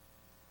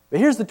 But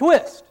here's the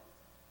twist.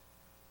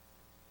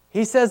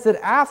 He says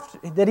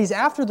that he's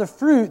after the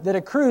fruit that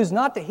accrues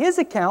not to his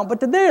account, but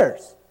to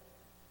theirs.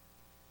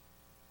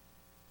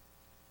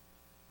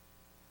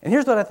 And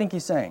here's what I think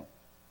he's saying.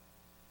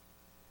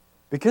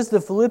 Because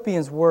the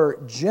Philippians were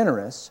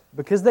generous,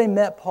 because they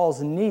met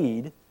Paul's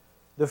need,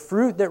 the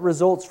fruit that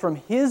results from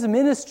his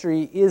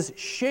ministry is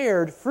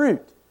shared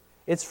fruit.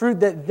 It's fruit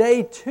that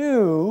they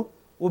too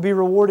will be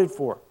rewarded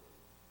for.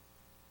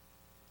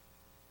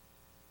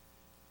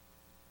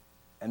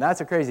 And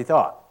that's a crazy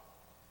thought.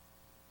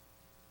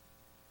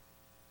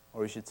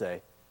 Or we should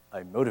say,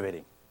 a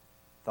motivating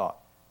thought.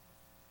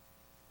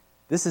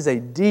 This is a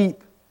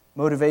deep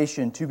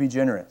motivation to be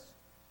generous.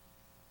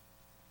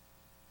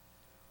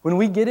 When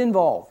we get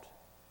involved,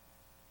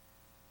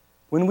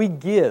 when we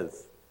give,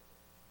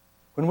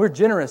 when we're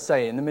generous,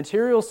 say, in the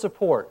material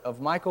support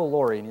of Michael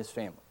Laurie and his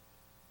family,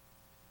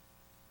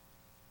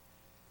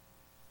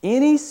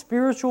 any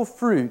spiritual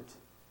fruit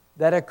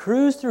that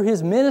accrues through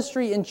his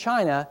ministry in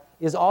China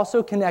is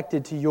also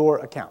connected to your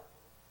account.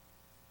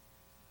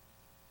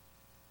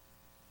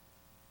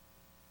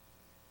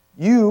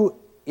 You,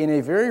 in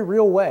a very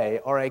real way,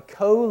 are a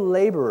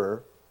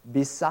co-laborer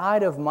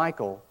beside of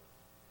Michael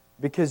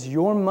because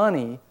your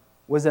money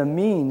was a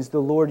means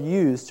the Lord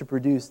used to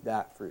produce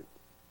that fruit.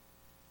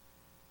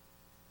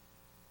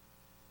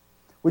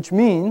 Which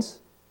means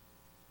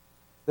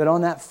that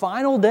on that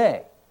final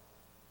day,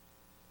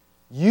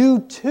 you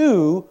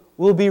too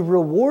will be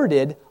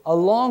rewarded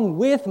along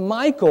with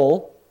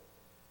Michael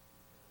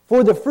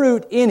for the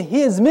fruit in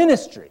his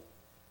ministry.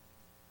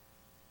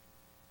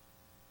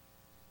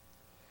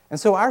 And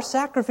so our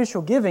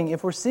sacrificial giving,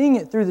 if we're seeing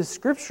it through the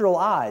scriptural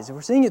eyes, if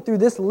we're seeing it through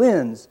this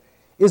lens,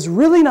 is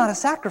really not a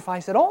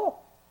sacrifice at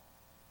all.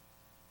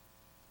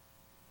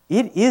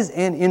 It is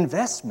an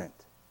investment.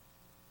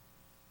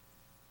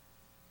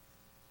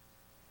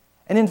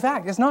 And in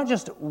fact, it's not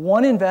just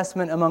one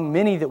investment among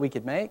many that we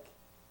could make.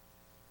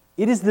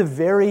 It is the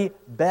very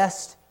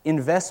best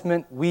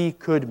investment we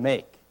could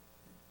make.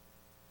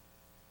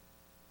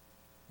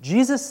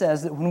 Jesus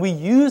says that when we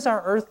use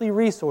our earthly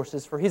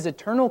resources for His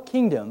eternal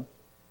kingdom,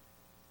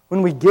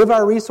 when we give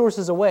our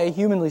resources away,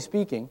 humanly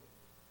speaking,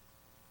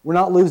 we're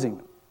not losing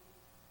them.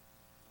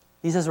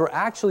 He says we're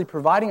actually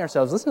providing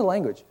ourselves, listen to the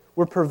language,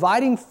 we're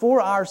providing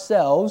for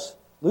ourselves,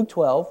 Luke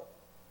 12,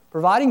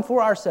 providing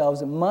for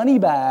ourselves money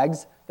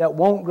bags that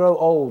won't grow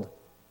old.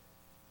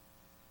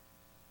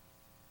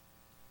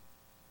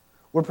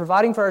 We're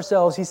providing for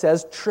ourselves, he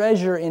says,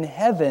 treasure in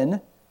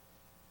heaven,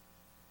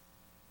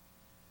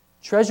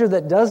 treasure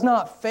that does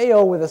not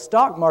fail with a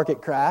stock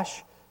market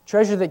crash,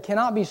 treasure that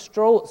cannot be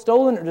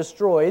stolen or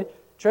destroyed,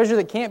 treasure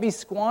that can't be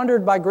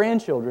squandered by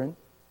grandchildren.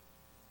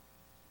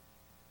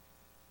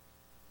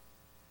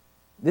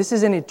 This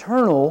is an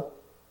eternal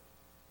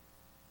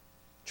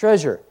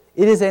treasure.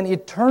 It is an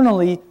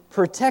eternally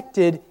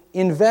protected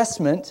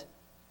investment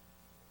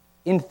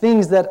in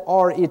things that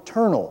are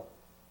eternal.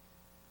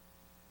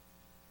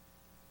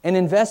 An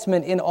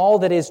investment in all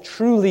that is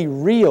truly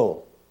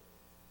real.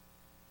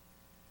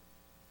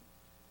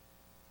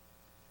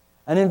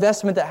 An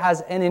investment that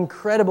has an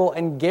incredible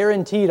and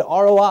guaranteed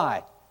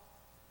ROI.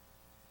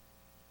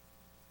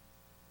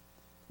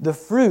 The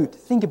fruit,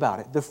 think about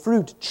it, the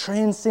fruit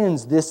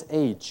transcends this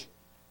age.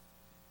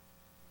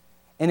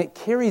 And it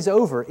carries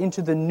over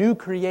into the new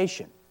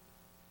creation.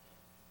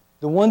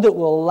 The one that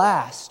will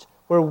last,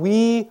 where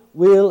we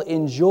will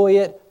enjoy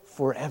it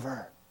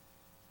forever.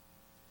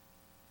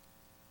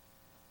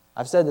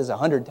 I've said this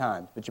 100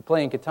 times, but you're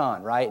playing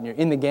Catan, right? And you're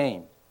in the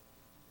game.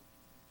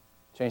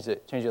 Change the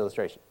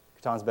illustration.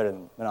 Catan's better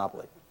than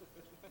Monopoly.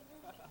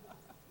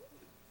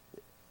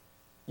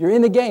 You're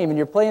in the game and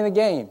you're playing the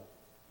game.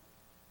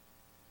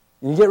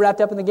 And you get wrapped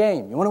up in the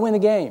game. You want to win the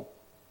game.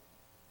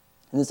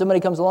 And then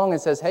somebody comes along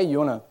and says, hey, you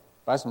want to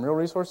buy some real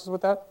resources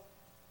with that?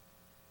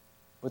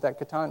 With that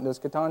Catan, those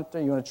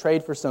Catan, you want to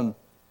trade for some,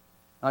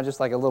 not just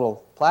like a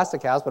little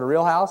plastic house, but a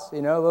real house,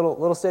 you know,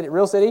 little city,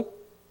 real city?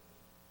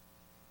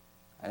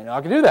 And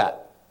I can do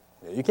that.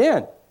 Yeah, you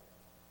can.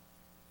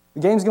 The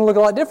game's going to look a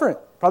lot different.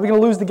 Probably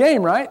going to lose the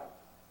game, right?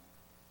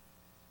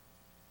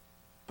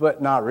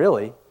 But not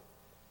really.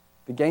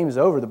 The game's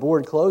over, the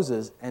board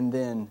closes, and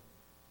then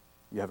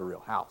you have a real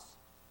house.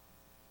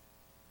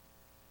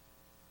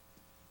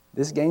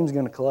 This game's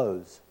going to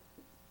close.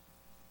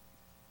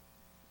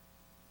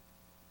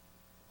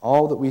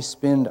 All that we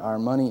spend our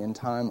money and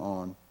time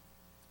on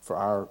for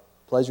our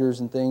pleasures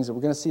and things, and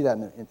we're going to see that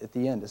at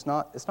the end. It's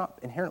not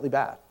inherently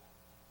bad.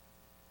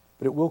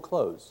 But it will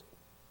close.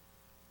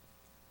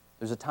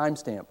 There's a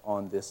timestamp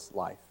on this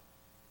life.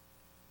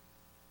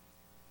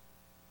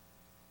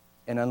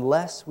 And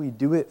unless we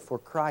do it for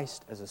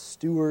Christ as a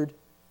steward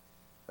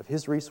of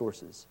His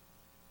resources,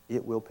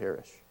 it will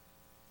perish.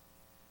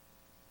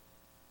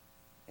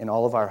 And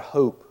all of our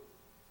hope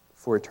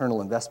for eternal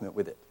investment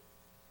with it.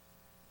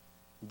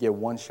 You get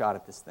one shot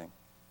at this thing.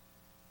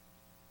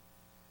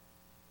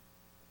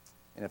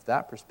 And if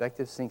that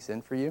perspective sinks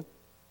in for you,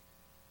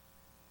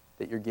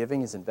 that your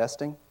giving is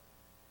investing,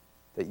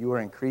 that you are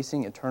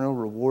increasing eternal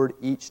reward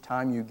each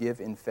time you give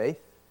in faith,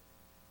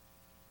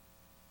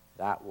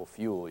 that will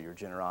fuel your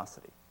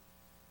generosity.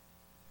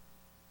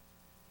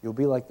 You'll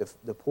be like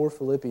the poor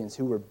Philippians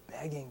who were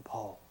begging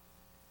Paul,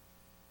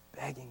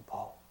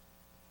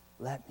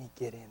 let me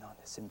get in on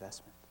this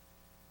investment.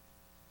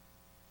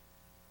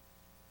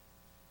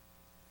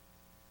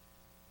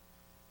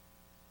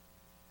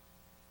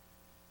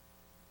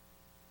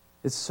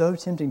 It's so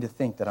tempting to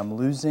think that I'm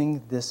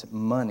losing this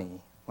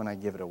money when I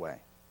give it away.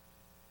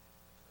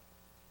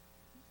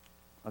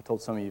 I've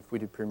told some of you, if we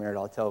do premarital,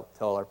 I'll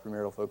tell our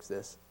premarital folks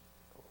this.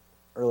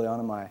 Early on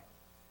in my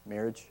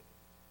marriage,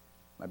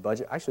 my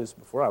budget, actually this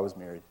was before I was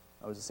married.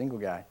 I was a single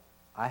guy.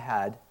 I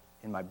had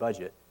in my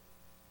budget,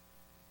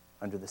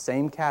 under the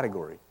same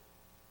category,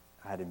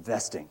 I had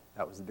investing.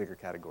 That was the bigger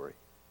category.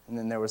 And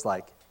then there was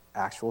like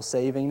actual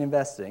saving and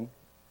investing,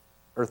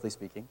 earthly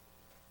speaking,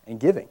 and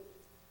giving.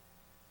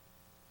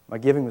 My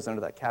giving was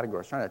under that category. I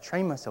was trying to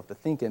train myself to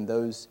think in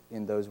those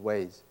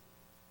ways.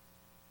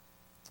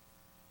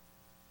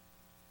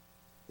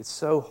 It's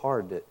so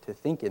hard to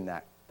think in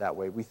that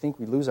way. We think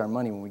we lose our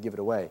money when we give it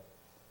away.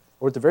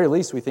 Or at the very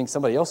least, we think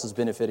somebody else is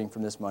benefiting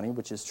from this money,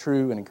 which is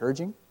true and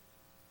encouraging.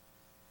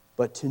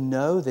 But to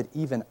know that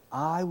even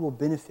I will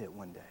benefit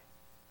one day.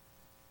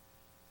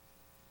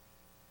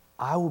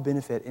 I will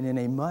benefit, and in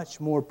a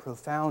much more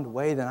profound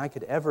way than I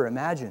could ever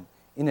imagine,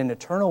 in an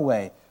eternal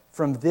way,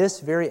 from this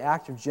very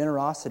act of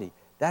generosity.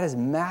 That is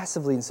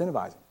massively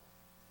incentivizing.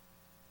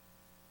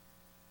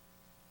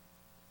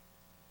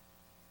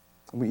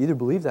 And we either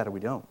believe that or we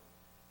don't.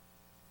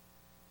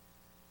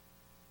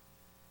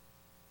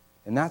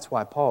 And that's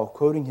why Paul,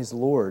 quoting his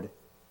Lord,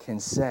 can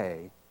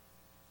say,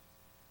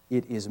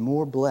 it is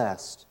more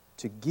blessed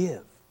to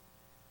give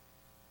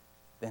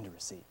than to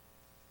receive.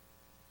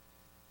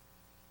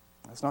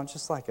 That's not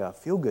just like a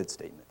feel-good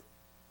statement.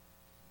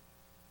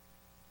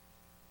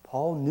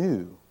 Paul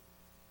knew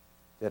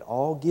that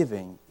all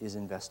giving is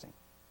investing.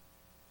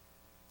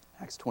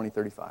 Acts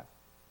 20:35.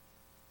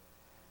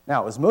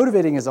 Now, as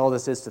motivating as all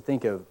this is to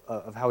think of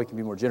how we can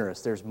be more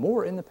generous, there's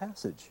more in the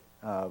passage.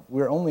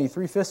 We're only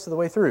 3/5 of the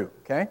way through,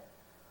 okay?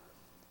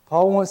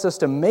 Paul wants us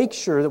to make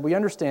sure that we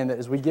understand that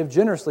as we give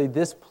generously,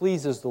 this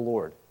pleases the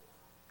Lord.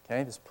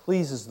 Okay? This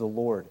pleases the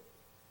Lord.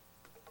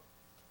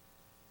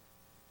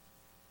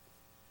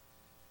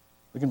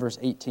 Look in verse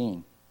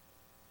 18.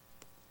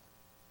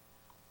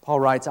 Paul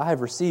writes, I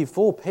have received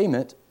full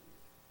payment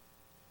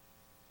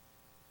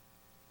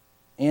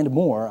and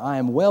more. I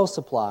am well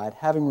supplied,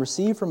 having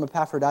received from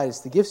Epaphroditus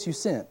the gifts you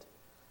sent,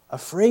 a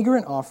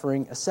fragrant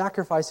offering, a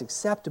sacrifice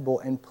acceptable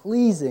and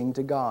pleasing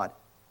to God.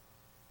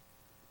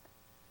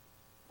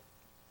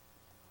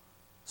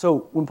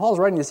 So when Paul's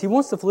writing this, he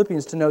wants the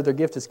Philippians to know their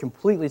gift is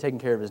completely taking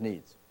care of his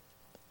needs.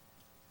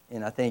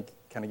 And I think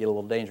kind of get a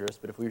little dangerous,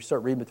 but if we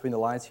start reading between the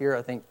lines here,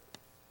 I think,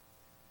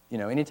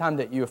 anytime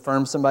that you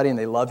affirm somebody and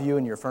they love you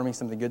and you're affirming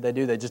something good they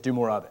do, they just do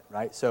more of it,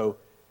 right? So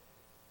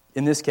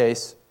in this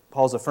case,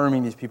 Paul's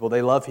affirming these people,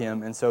 they love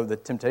him, and so the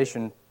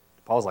temptation,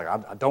 Paul's like,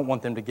 I don't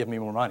want them to give me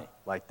more money.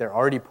 Like, they're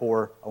already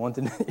poor. I want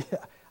them to,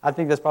 I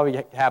think that's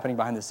probably happening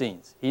behind the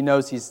scenes. He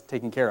knows he's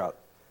taken care of.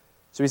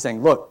 So he's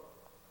saying, look,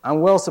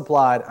 I'm well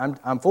supplied,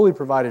 I'm fully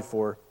provided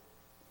for.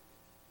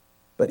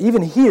 But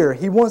even here,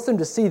 he wants them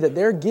to see that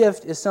their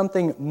gift is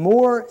something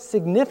more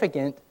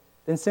significant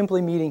than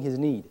simply meeting his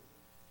need.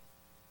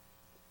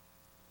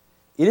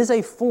 It is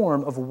a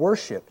form of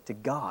worship to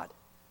God.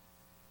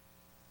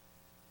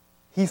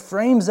 He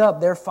frames up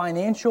their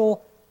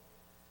financial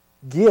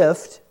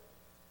gift,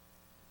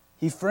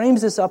 he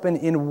frames this up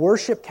in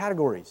worship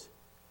categories,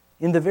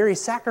 in the very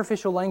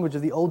sacrificial language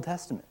of the Old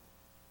Testament.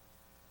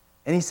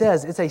 And he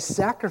says it's a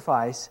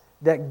sacrifice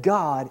that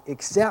God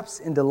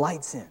accepts and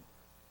delights in.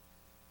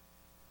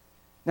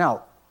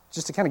 Now,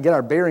 just to kind of get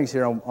our bearings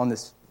here on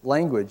this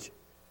language,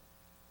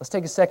 let's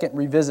take a second and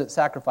revisit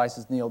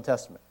sacrifices in the Old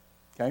Testament.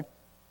 Okay?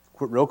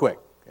 Real quick.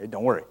 Okay,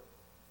 don't worry.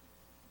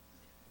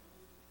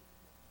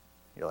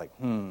 You're like,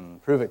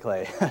 prove it,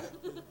 Clay.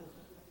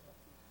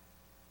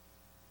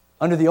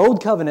 Under the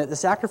Old Covenant, the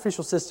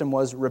sacrificial system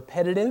was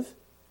repetitive,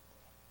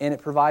 and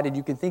it provided,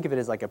 you can think of it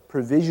as like a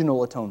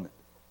provisional atonement.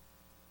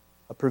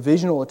 A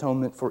provisional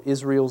atonement for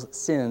Israel's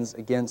sins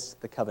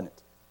against the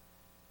covenant.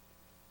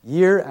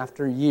 Year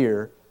after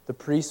year, the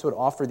priests would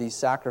offer these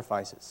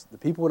sacrifices. The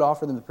people would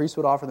offer them, the priests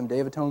would offer them, Day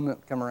of Atonement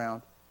would come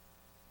around.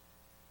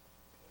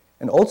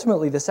 And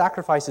ultimately, the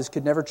sacrifices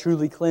could never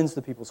truly cleanse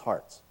the people's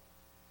hearts.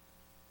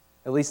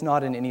 At least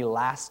not in any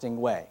lasting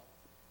way.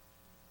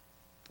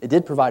 It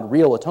did provide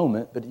real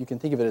atonement, but you can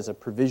think of it as a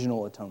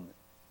provisional atonement.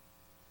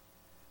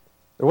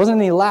 There wasn't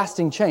any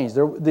lasting change.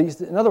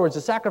 In other words,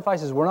 the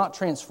sacrifices were not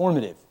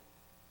transformative.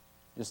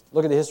 Just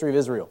look at the history of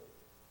Israel.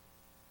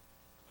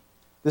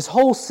 This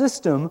whole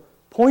system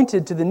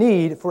pointed to the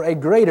need for a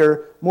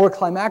greater, more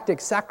climactic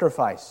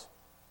sacrifice.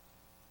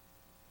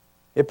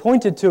 It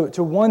pointed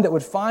to one that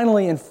would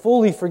finally and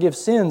fully forgive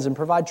sins and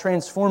provide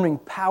transforming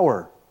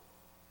power.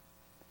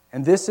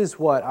 And this is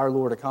what our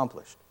Lord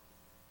accomplished.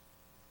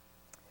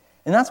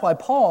 And that's why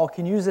Paul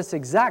can use this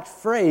exact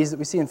phrase that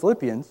we see in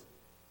Philippians,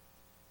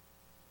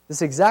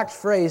 this exact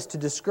phrase to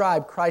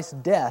describe Christ's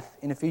death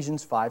in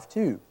Ephesians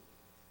 5:2.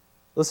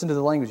 Listen to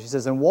the language. He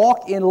says, and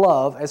walk in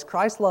love as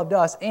Christ loved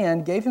us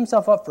and gave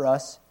himself up for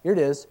us, here it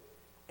is,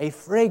 a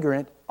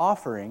fragrant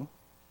offering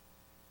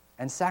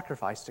and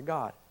sacrifice to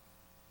God.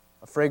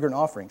 A fragrant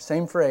offering.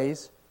 Same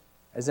phrase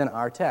as in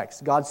our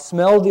text. God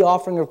smelled the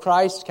offering of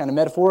Christ, kind of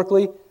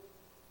metaphorically,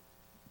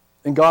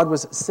 and God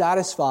was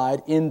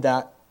satisfied in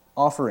that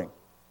offering.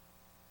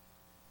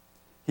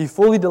 He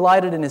fully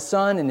delighted in His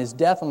Son, and His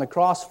death on the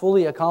cross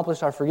fully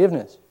accomplished our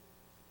forgiveness.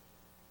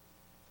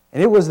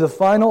 And it was the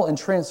final and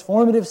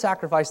transformative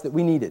sacrifice that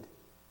we needed.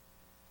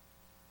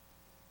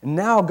 And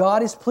now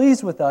God is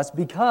pleased with us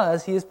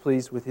because He is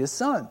pleased with His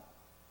Son.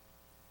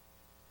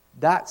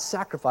 That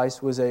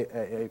sacrifice was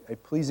a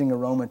pleasing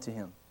aroma to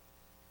Him.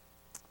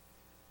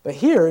 But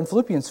here in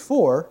Philippians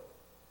 4,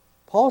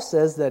 Paul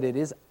says that it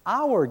is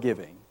our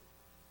giving,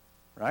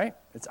 right?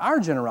 It's our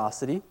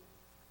generosity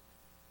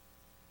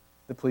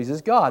that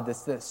pleases God.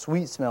 That's the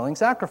sweet-smelling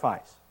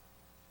sacrifice.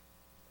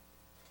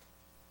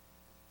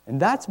 And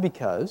that's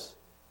because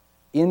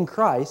in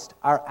Christ,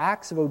 our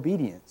acts of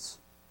obedience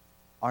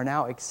are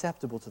now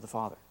acceptable to the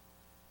Father.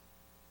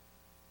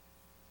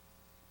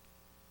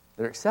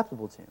 They're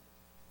acceptable to Him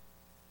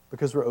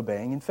because we're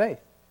obeying in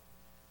faith.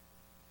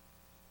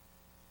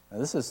 Now,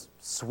 this is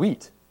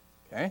sweet,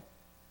 okay?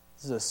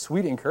 This is a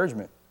sweet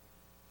encouragement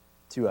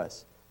to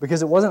us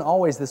because it wasn't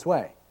always this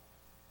way.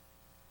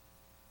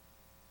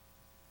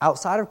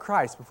 Outside of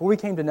Christ, before we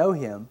came to know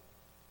Him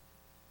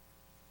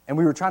and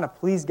we were trying to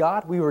please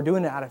God, we were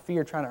doing it out of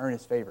fear, trying to earn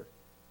His favor.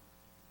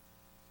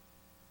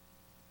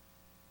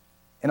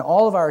 And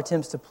all of our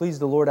attempts to please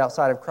the Lord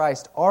outside of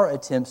Christ are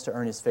attempts to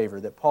earn His favor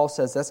that Paul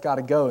says that's got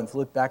to go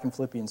back in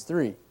Philippians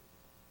 3.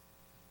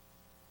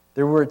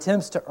 There were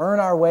attempts to earn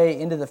our way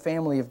into the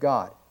family of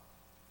God.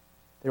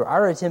 There were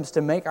our attempts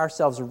to make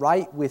ourselves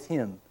right with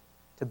Him,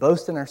 to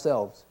boast in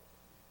ourselves.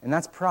 And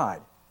that's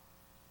pride.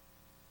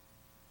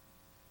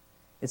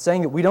 It's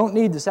saying that we don't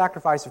need the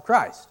sacrifice of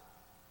Christ.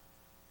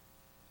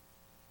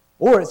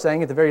 Or it's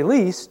saying, at the very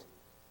least,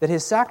 that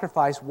His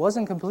sacrifice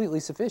wasn't completely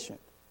sufficient.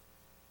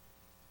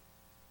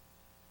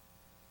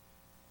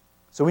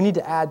 So we need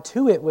to add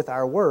to it with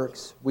our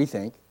works, we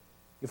think,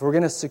 if we're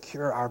going to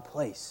secure our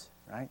place,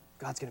 right?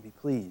 God's going to be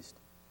pleased.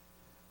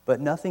 But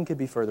nothing could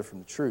be further from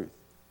the truth.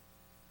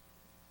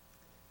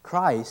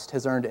 Christ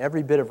has earned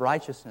every bit of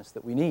righteousness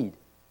that we need.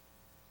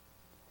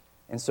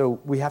 And so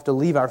we have to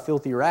leave our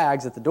filthy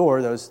rags at the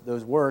door,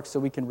 those works, so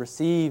we can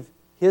receive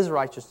His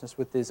righteousness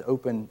with His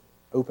open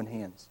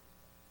hands.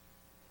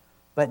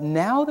 But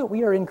now that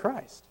we are in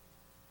Christ,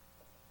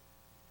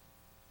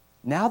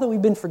 now that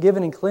we've been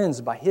forgiven and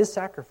cleansed by His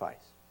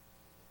sacrifice,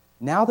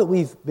 now that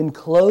we've been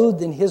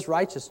clothed in His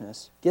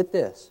righteousness, get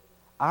this,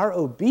 our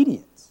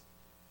obedience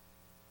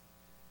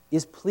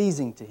is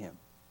pleasing to Him.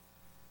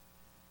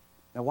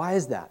 Now, why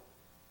is that?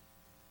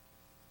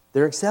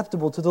 They're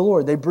acceptable to the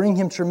Lord. They bring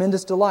Him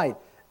tremendous delight.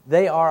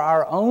 They are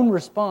our own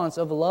response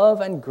of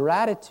love and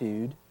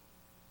gratitude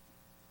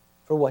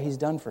for what He's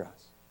done for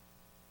us.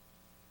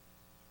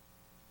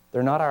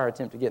 They're not our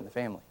attempt to get in the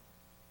family.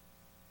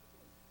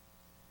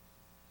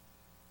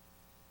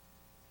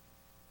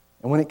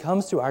 And when it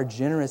comes to our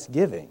generous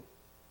giving,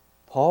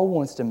 Paul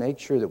wants to make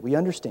sure that we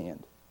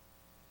understand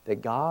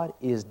that God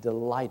is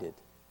delighted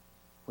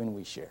when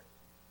we share.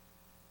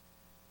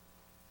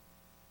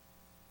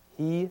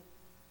 He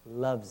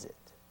loves it.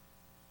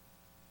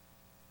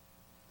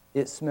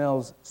 It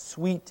smells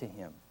sweet to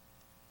Him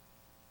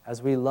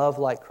as we love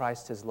like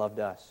Christ has loved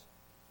us,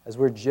 as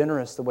we're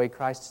generous the way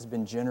Christ has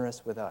been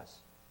generous with us.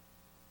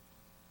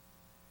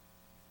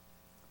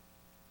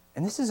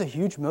 And this is a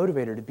huge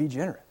motivator to be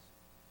generous,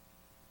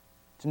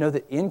 to know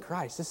that in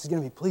Christ this is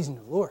going to be pleasing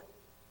to the Lord.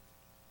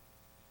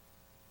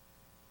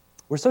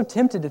 We're so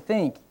tempted to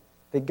think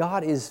that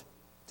God is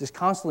just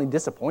constantly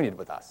disappointed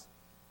with us,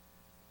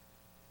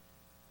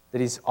 that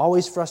He's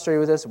always frustrated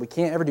with us, that we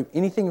can't ever do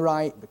anything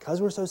right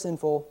because we're so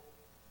sinful.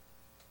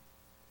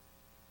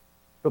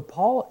 But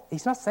Paul,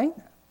 he's not saying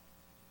that.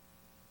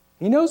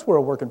 He knows we're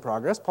a work in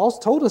progress. Paul's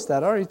told us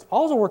that already.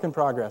 Paul's a work in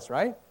progress,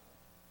 right?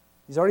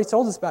 He's already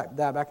told us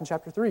back in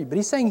chapter 3. But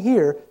he's saying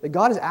here that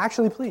God is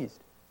actually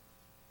pleased.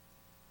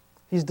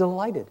 He's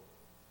delighted,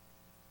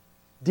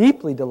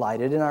 deeply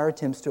delighted in our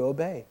attempts to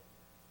obey.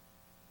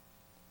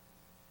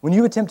 When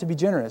you attempt to be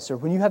generous, or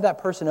when you have that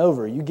person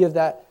over, you give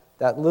that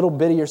little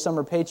bit of your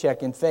summer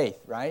paycheck in faith,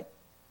 right?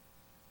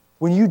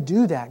 When you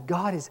do that,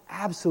 God is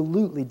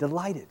absolutely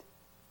delighted.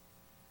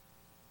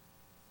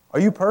 Are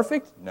you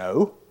perfect?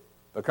 No,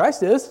 but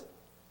Christ is.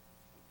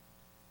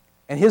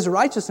 And His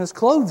righteousness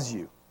clothes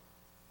you.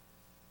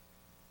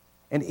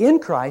 And in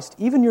Christ,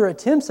 even your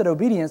attempts at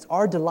obedience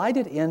are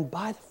delighted in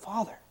by the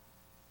Father.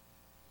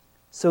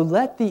 So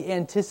let the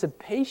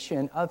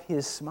anticipation of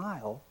His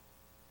smile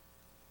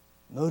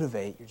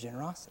motivate your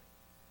generosity.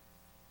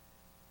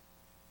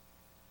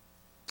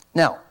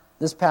 Now,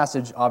 this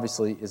passage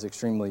obviously is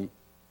extremely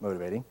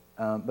motivating,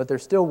 but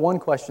there's still one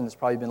question that's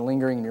probably been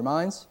lingering in your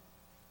minds.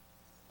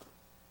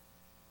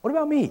 What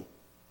about me?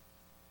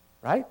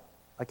 Right?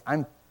 Like,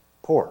 I'm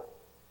poor.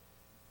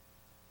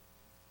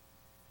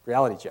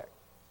 Reality check.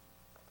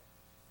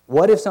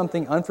 What if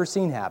something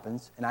unforeseen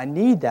happens and I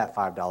need that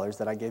 $5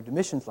 that I gave to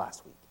missions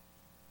last week?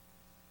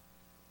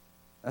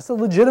 That's a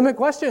legitimate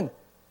question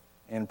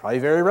and probably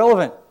very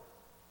relevant.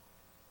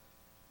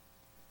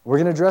 We're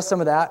going to address some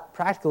of that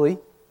practically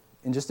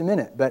in just a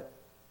minute, but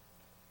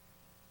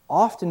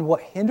often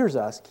what hinders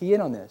us, key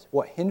in on this,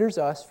 what hinders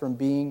us from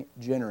being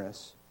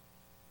generous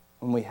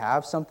when we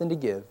have something to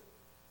give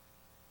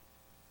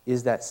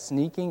is that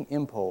sneaking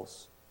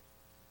impulse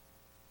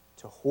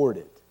to hoard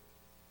it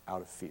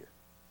out of fear.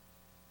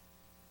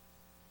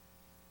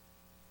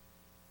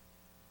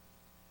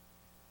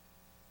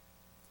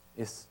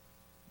 is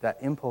that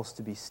impulse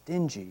to be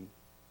stingy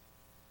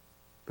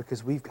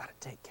because we've got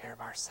to take care of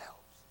ourselves.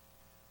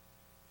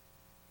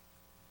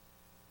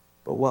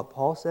 But what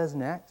Paul says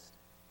next,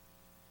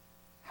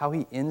 how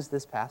he ends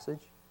this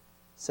passage,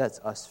 sets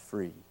us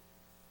free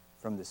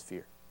from this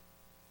fear.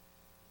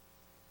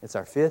 It's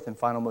our fifth and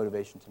final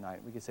motivation tonight.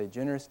 We could say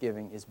generous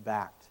giving is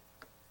backed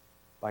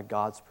by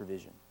God's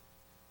provision.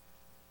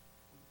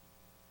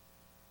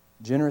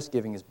 Generous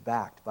giving is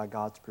backed by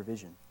God's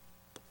provision.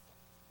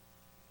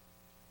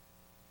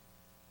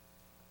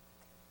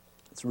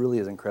 It really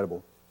is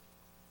incredible.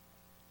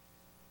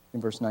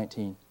 In verse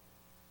 19,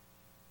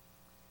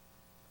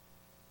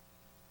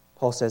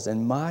 Paul says,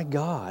 "And my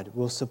God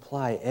will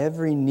supply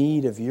every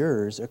need of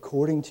yours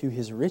according to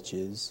his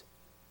riches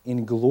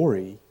in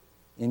glory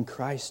in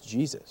Christ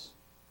Jesus.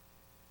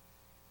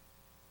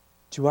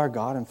 To our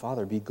God and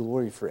Father be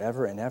glory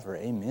forever and ever.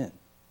 Amen."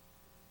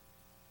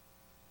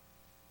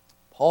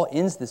 Paul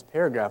ends this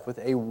paragraph with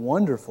a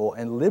wonderful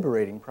and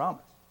liberating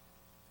promise,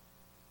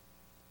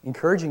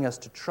 encouraging us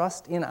to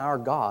trust in our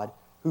God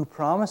who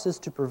promises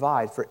to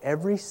provide for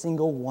every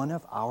single one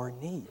of our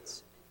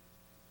needs.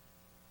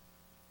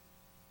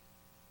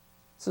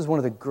 This is one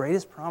of the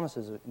greatest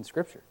promises in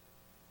Scripture.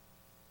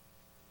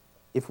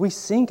 If we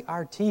sink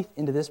our teeth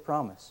into this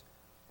promise,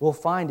 we'll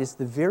find it's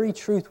the very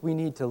truth we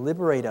need to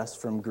liberate us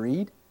from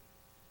greed,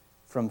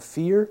 from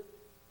fear,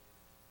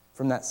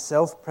 from that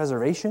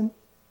self-preservation.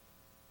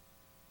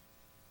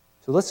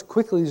 So let's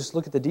quickly just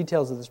look at the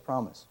details of this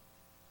promise.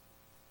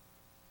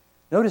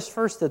 Notice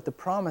first that the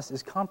promise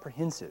is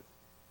comprehensive.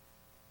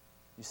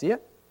 You see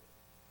it?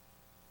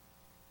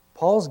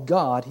 Paul's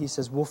God, he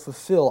says, will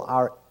fulfill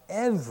our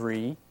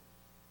every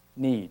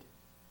need.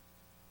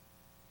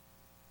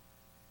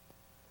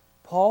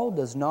 Paul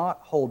does not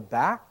hold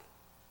back,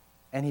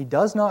 and he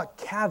does not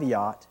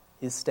caveat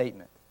his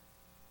statement.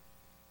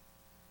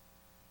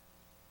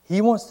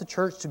 He wants the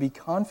church to be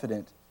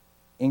confident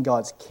in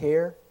God's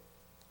care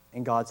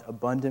and God's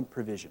abundant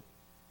provision.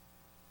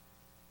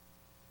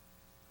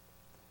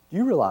 Do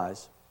you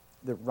realize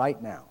that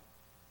right now,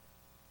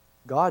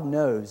 God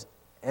knows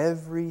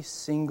every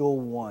single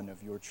one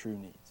of your true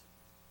needs?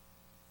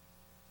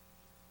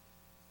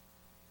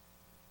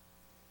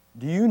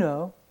 Do you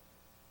know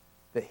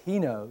that He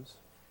knows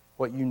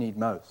what you need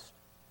most?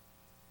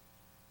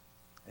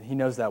 And He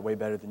knows that way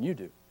better than you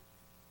do.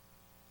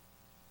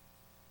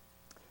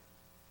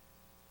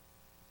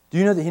 Do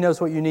you know that He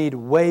knows what you need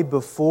way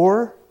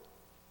before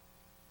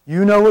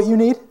you know what you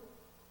need?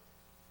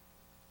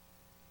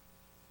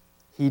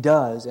 He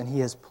does, and He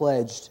has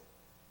pledged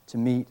to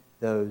meet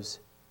those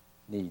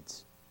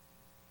needs.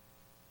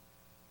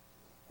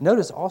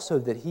 Notice also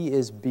that He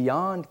is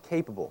beyond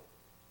capable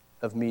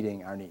of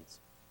meeting our needs.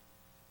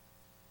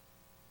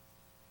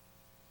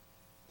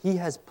 He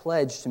has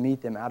pledged to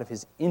meet them out of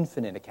His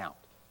infinite account.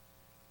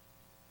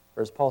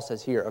 Or as Paul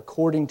says here,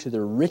 according to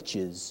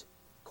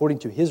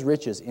His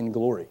riches in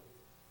glory.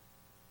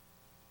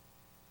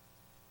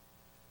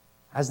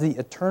 As the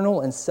eternal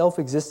and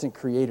self-existent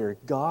Creator,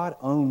 God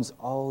owns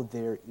all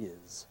there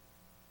is.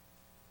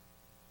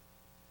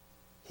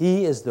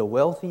 He is the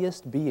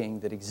wealthiest being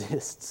that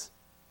exists.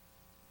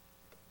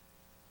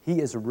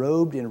 He is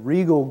robed in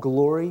regal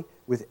glory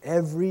with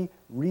every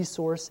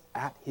resource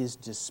at His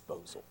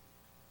disposal.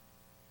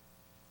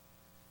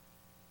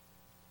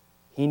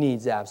 He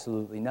needs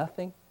absolutely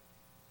nothing,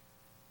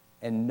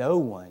 and no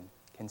one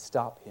can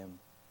stop Him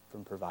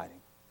from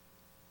providing.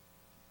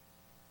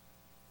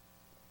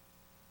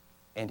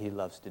 And He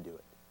loves to do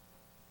it.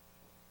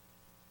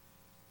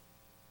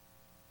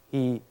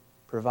 He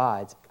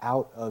provides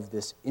out of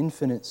this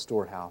infinite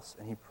storehouse,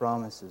 and He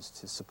promises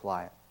to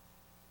supply it.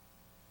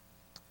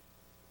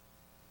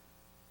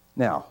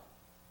 Now,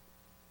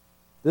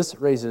 this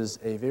raises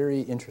a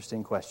very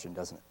interesting question,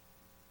 doesn't it?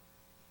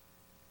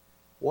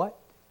 What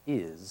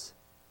is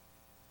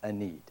a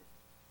need?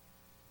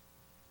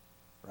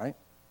 Right?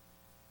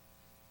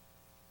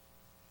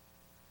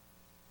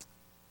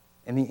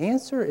 And the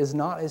answer is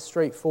not as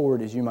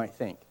straightforward as you might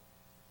think.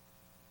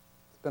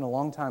 It's been a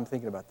long time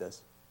thinking about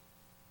this.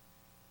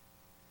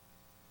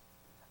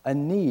 A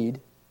need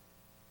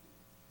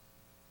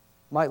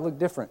might look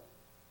different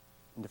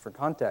in different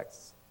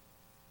contexts.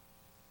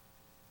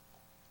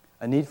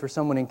 A need for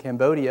someone in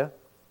Cambodia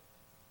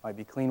might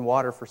be clean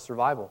water for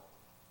survival.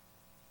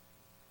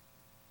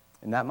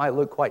 And that might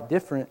look quite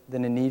different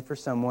than a need for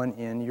someone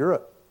in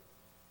Europe.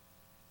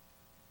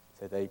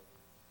 Say they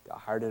got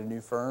hired at a new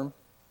firm,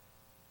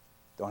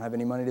 don't have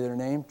any money to their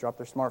name, drop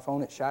their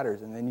smartphone, it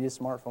shatters, and they need a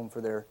smartphone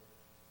for their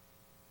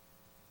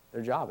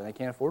job, and they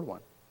can't afford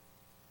one.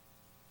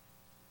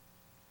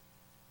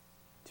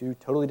 Two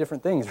totally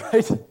different things,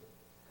 right?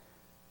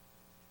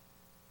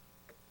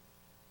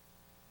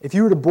 If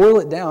you were to boil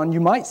it down,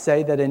 you might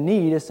say that a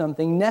need is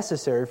something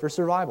necessary for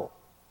survival,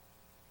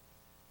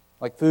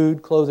 like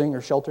food, clothing,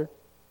 or shelter.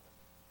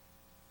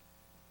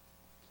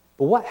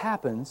 But what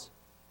happens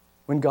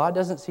when God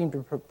doesn't seem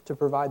to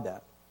provide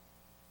that?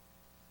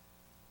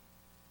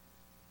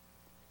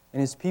 And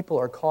His people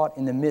are caught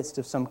in the midst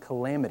of some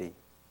calamity,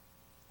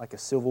 like a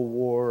civil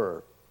war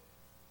or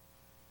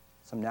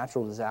some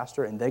natural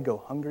disaster, and they go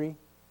hungry,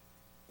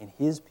 and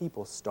his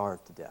people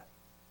starve to death.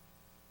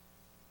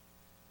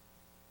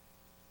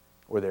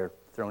 Or they're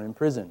thrown in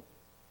prison.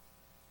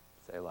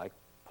 Say, like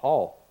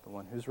Paul, the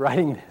one who's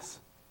writing this.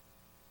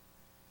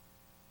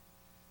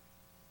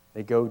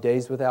 They go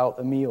days without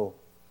a meal.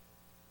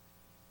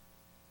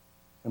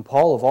 And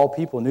Paul, of all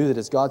people, knew that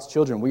as God's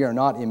children, we are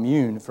not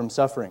immune from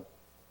suffering.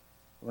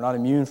 We're not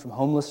immune from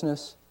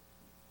homelessness,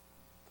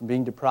 from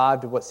being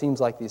deprived of what seems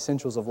like the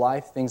essentials of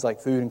life, things like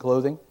food and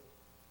clothing.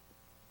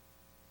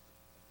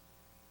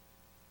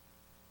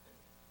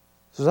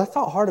 So as I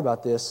thought hard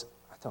about this,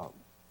 I thought,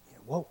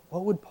 what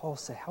would Paul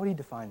say? How would he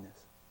define this?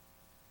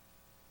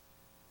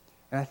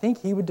 And I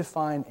think he would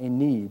define a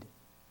need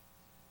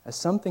as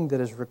something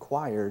that is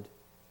required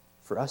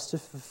for us to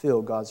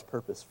fulfill God's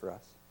purpose for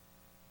us.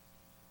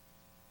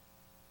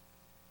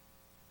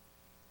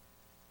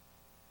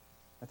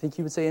 I think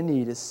he would say a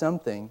need is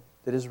something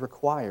that is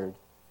required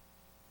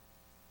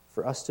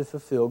for us to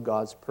fulfill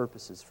God's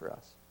purposes for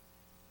us,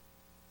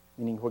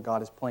 meaning what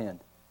God has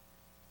planned.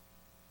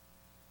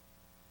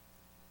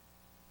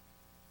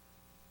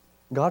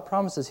 God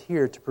promises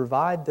here to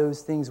provide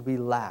those things we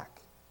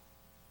lack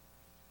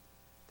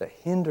that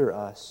hinder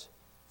us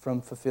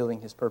from fulfilling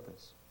His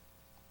purpose.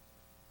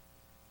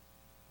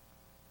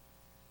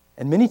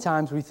 And many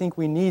times we think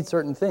we need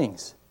certain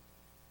things,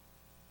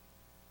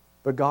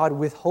 but God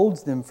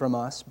withholds them from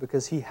us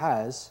because He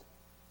has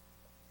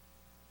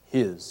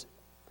His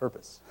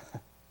purpose.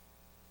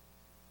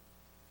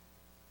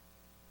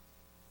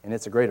 And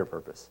it's a greater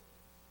purpose.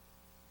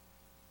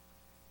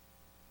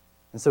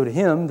 And so to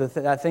Him,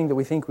 that thing that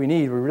we think we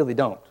need, we really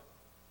don't.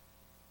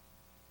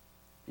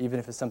 Even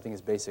if it's something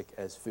as basic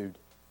as food.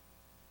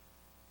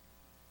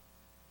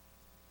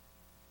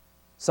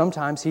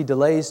 Sometimes He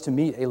delays to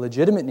meet a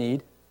legitimate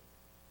need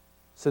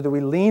so that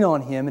we lean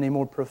on Him in a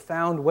more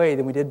profound way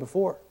than we did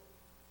before.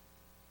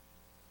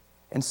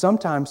 And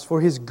sometimes for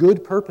His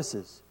good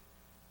purposes,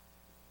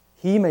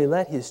 He may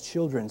let His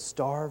children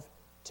starve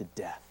to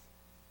death.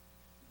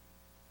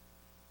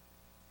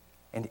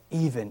 And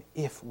even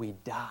if we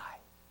die,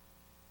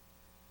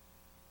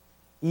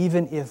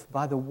 even if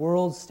by the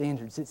world's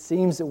standards it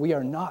seems that we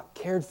are not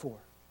cared for,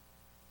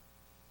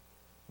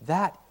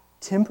 that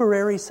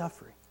temporary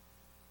suffering,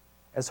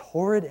 as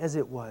horrid as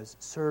it was,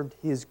 served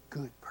His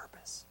good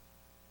purpose.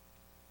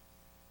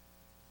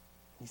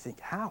 You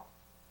think, how?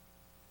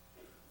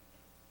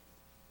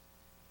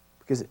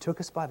 Because it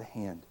took us by the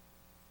hand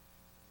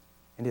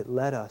and it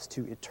led us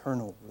to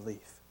eternal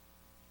relief.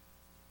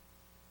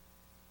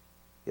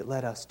 It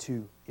led us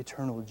to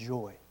eternal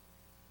joy,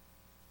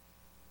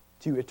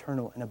 to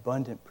eternal and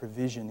abundant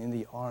provision in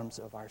the arms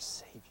of our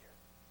Savior.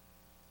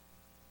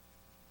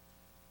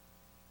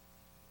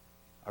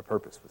 Our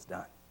purpose was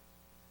done.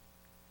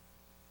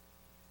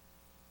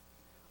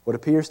 What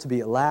appears to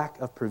be a lack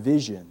of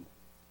provision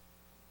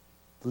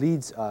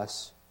leads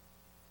us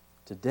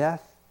to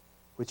death,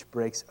 which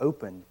breaks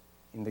open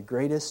in the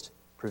greatest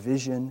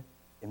provision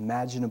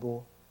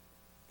imaginable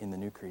in the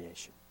new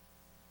creation.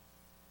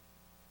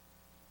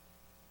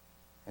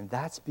 And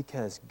that's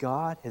because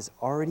God has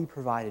already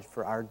provided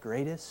for our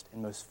greatest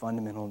and most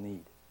fundamental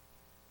need.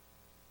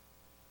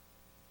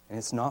 And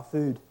it's not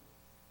food,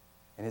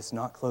 and it's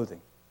not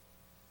clothing.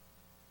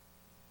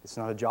 It's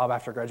not a job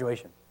after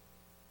graduation.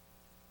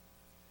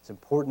 As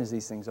important as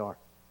these things are,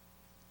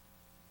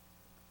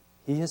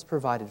 He has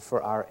provided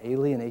for our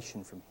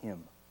alienation from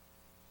Him.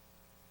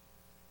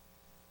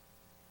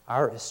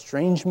 Our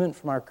estrangement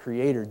from our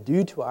Creator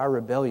due to our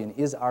rebellion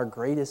is our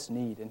greatest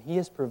need, and He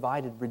has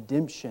provided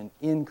redemption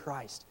in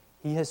Christ.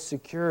 He has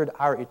secured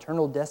our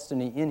eternal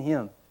destiny in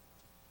Him.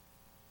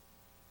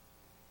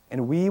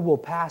 And we will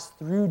pass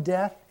through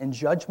death and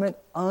judgment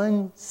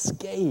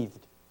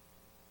unscathed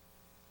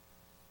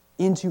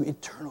into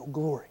eternal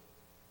glory.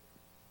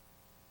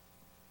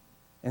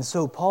 And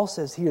so Paul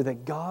says here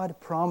that God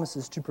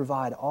promises to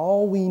provide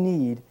all we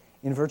need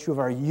in virtue of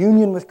our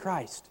union with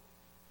Christ.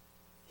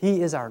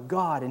 He is our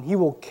God, and He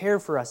will care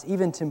for us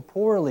even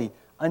temporally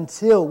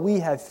until we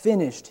have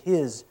finished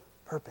His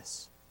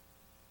purpose.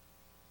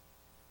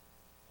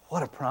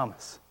 What a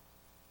promise.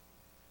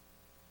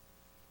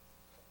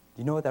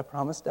 Do you know what that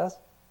promise does?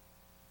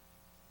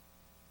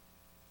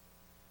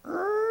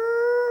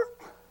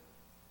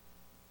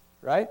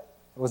 Right?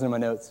 It wasn't in my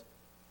notes.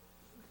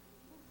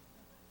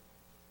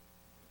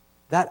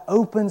 That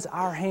opens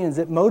our hands.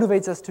 It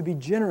motivates us to be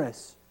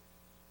generous.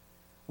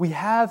 We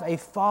have a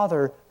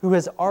Father who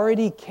has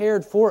already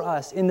cared for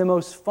us in the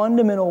most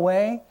fundamental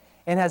way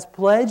and has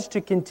pledged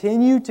to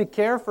continue to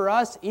care for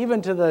us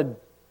even to the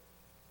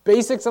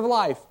basics of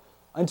life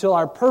until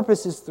our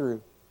purpose is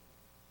through.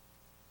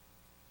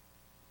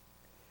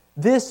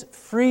 This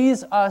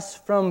frees us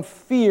from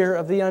fear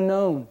of the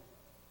unknown.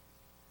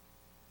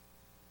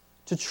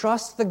 To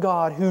trust the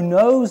God who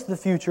knows the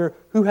future,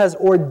 who has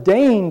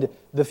ordained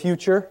the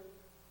future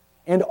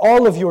and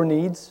all of your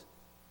needs.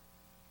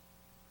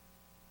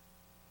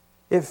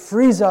 It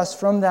frees us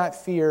from that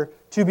fear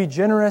to be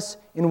generous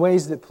in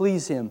ways that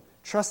please Him,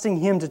 trusting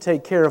Him to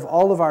take care of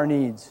all of our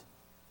needs.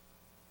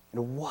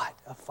 And what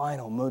a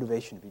final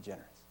motivation to be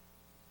generous.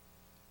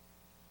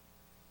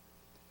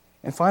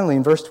 And finally,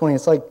 in verse 20,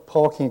 it's like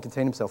Paul can't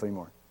contain himself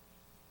anymore.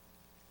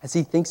 As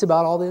he thinks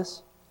about all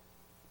this,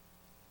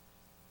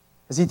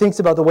 as he thinks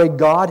about the way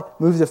God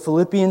moved the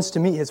Philippians to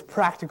meet his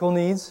practical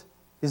needs,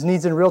 his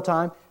needs in real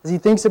time, as he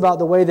thinks about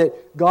the way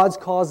that God's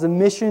caused the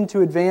mission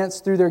to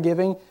advance through their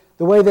giving,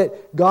 the way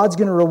that God's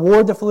going to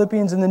reward the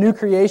Philippians in the new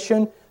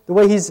creation, the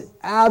way He's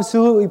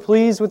absolutely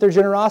pleased with their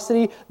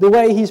generosity, the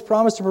way He's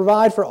promised to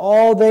provide for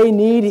all they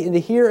need in the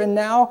here and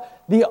now,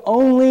 the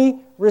only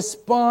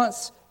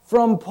response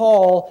from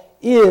Paul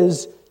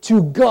is,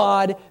 to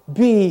God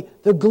be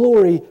the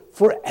glory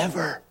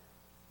forever.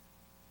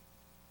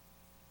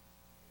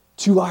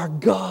 To our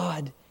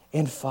God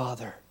and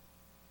Father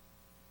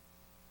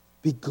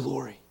be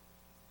glory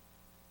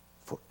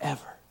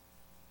forever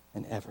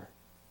and ever.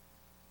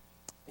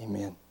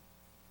 Amen.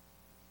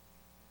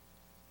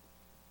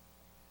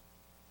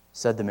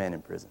 Said the man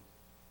in prison.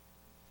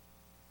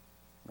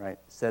 Right?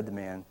 Said the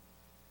man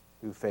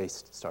who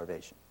faced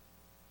starvation.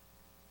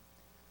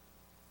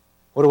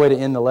 What a way to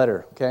end the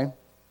letter, okay?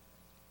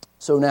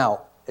 So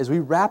now, as we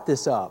wrap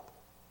this up,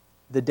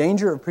 the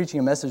danger of preaching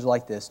a message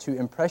like this to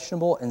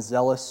impressionable and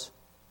zealous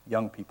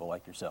young people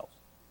like yourselves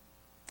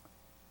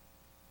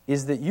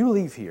is that you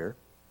leave here,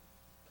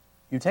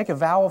 you take a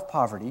vow of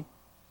poverty,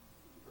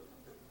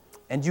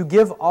 and you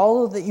give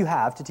all that you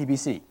have to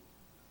TBC.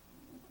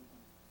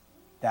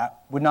 That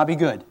would not be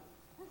good,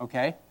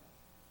 okay?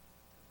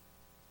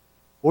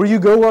 Or you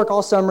go work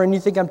all summer and you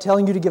think I'm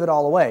telling you to give it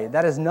all away.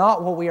 That is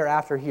not what we are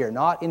after here,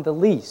 not in the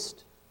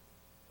least.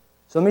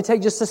 So let me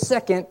take just a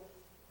second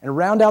and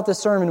round out the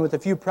sermon with a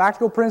few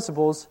practical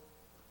principles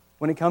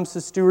when it comes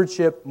to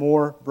stewardship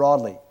more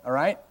broadly, all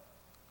right?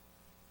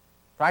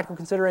 Practical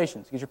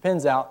considerations. Get your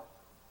pens out.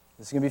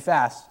 This is going to be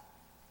fast.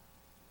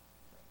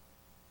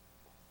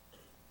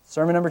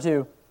 Sermon number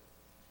 2.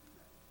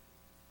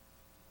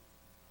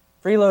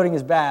 Freeloading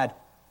is bad.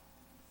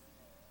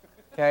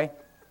 Okay?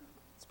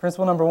 It's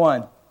principle number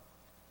 1.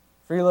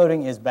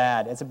 Freeloading is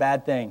bad. It's a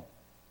bad thing.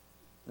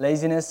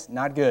 Laziness,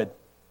 not good.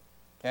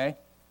 Okay?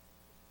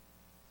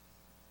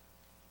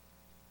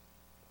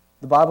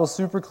 The Bible's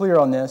super clear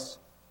on this.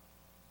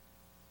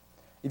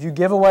 If you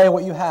give away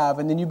what you have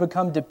and then you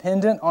become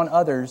dependent on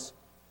others,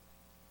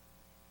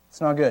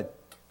 it's not good.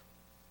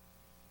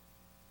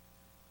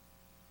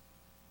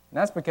 And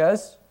that's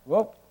because,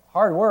 well,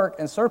 hard work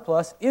and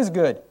surplus is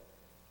good.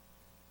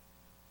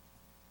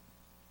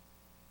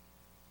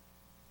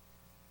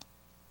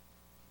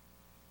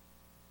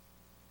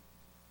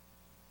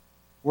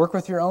 Work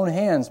with your own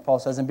hands, Paul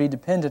says, and be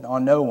dependent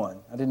on no one.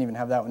 I didn't even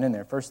have that one in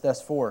there. 1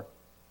 Thess 4.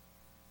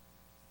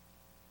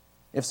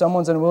 If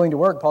someone's unwilling to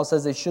work, Paul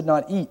says they should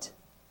not eat.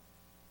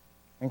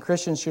 And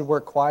Christians should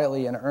work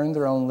quietly and earn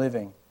their own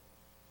living.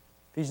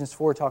 Ephesians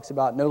 4 talks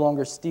about no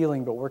longer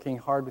stealing, but working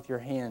hard with your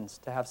hands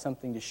to have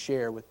something to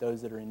share with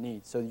those that are in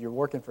need. So you're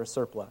working for a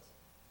surplus.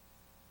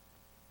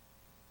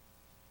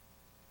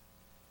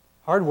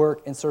 Hard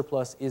work and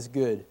surplus is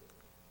good.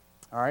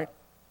 All right?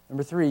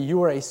 Number 3,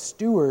 you are a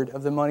steward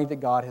of the money that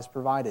God has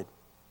provided.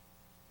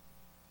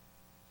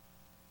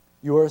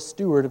 You are a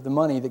steward of the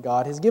money that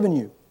God has given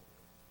you.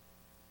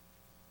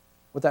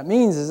 What that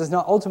means is it's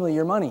not ultimately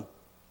your money.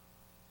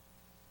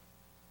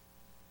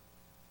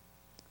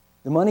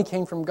 The money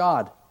came from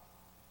God,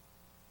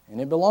 and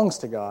it belongs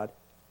to God,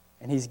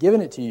 and He's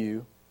given it to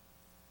you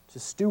to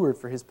steward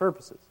for His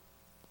purposes.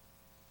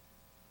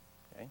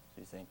 Okay,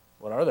 so you think,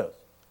 what are those?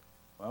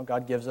 Well,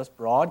 God gives us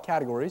broad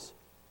categories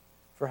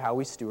for how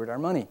we steward our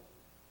money,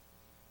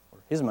 or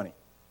His money.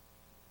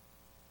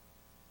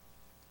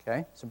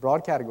 Okay, so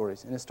broad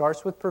categories, and it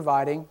starts with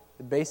providing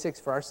the basics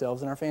for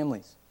ourselves and our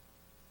families.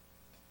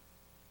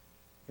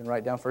 You can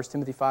write down 1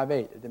 Timothy 5:8.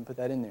 I didn't put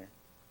that in there.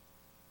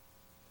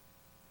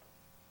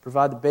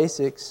 Provide the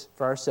basics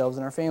for ourselves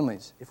and our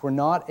families. If we're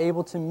not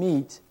able to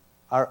meet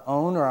our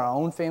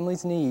own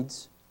family's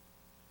needs,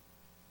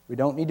 we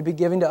don't need to be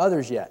giving to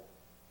others yet.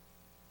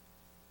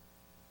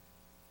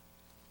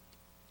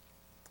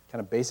 Kind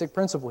of basic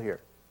principle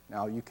here.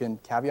 Now, you can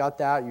caveat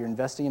that. You're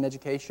investing in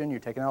education. You're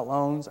taking out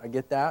loans. I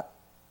get that.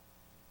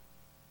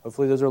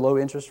 Hopefully those are low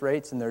interest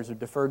rates and those are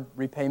deferred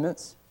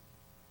repayments.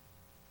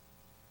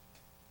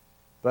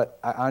 But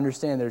I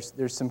understand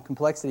there's some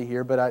complexity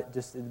here, but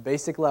just at the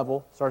basic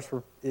level,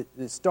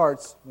 it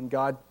starts when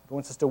God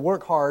wants us to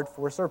work hard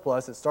for a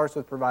surplus. It starts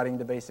with providing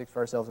the basics for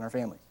ourselves and our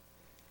families.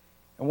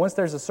 And once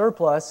there's a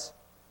surplus,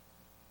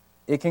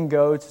 it can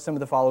go to some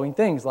of the following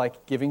things,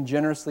 like giving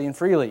generously and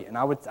freely. And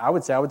I would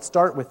say I would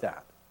start with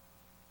that.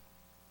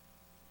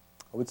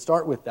 I would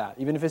start with that,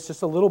 even if it's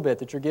just a little bit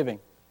that you're giving.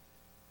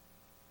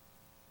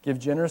 Give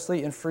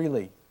generously and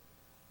freely.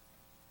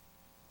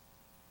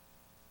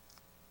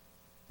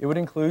 It would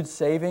include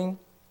saving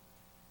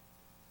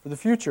for the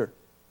future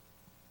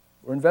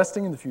or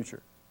investing in the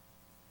future.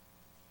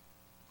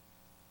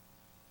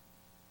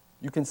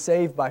 You can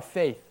save by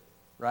faith,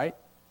 right?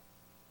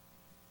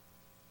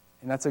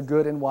 And that's a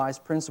good and wise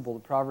principle.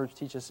 The Proverbs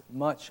teach us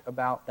much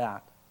about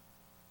that.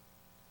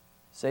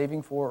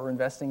 Saving for or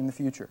investing in the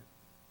future.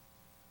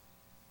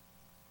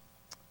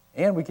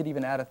 And we could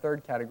even add a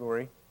third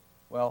category.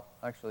 Well,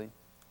 actually,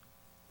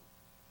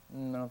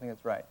 I don't think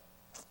that's right.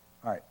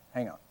 All right,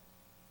 hang on.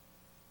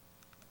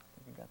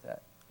 I think I got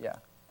that. Yeah,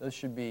 those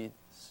should be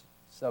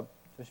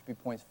those should be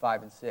points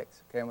 5 and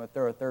 6. Okay, I'm going to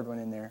throw a third one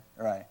in there.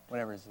 All right,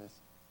 whatever this is.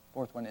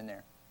 Fourth one in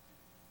there.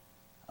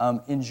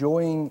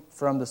 Enjoying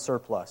from the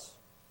surplus.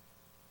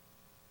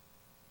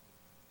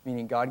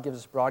 Meaning God gives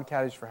us broad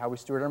categories for how we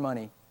steward our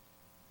money,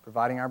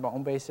 providing our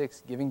own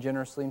basics, giving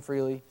generously and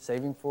freely,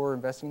 saving for,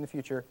 investing in the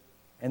future,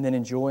 and then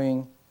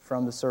enjoying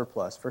from the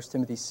surplus. 1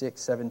 Timothy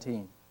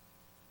 6:17.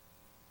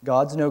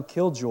 God's no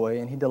killjoy,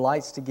 and He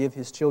delights to give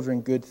His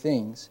children good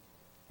things.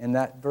 And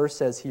that verse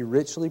says He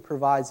richly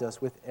provides us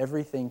with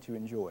everything to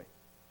enjoy.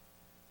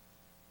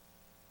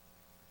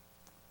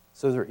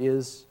 So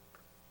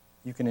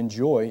you can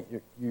enjoy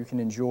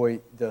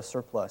the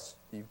surplus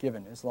that you've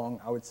given. As long,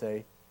 I would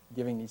say,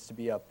 giving needs to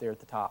be up there at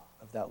the top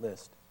of that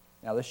list.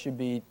 Now, this should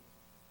be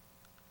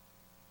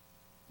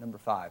number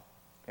 5,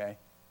 okay?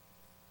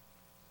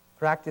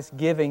 Practice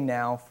giving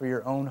now for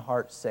your own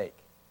heart's sake.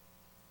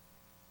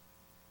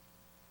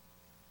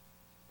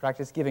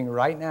 Practice giving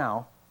right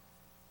now,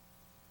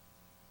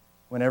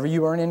 whenever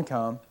you earn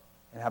income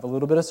and have a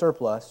little bit of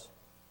surplus,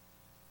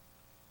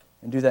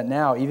 and do that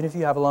now, even if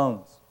you have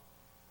loans.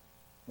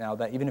 Now,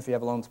 that even if you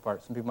have a loans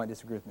part, some people might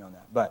disagree with me on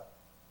that, but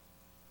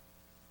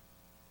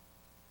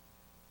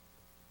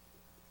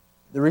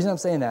the reason I'm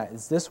saying that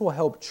is this will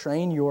help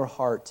train your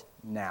heart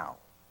now.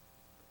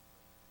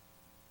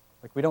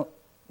 Like, we don't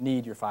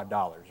need your $5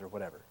 or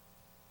whatever.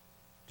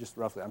 Just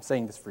roughly, I'm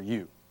saying this for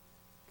you,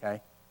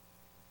 okay?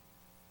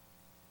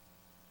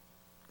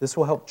 This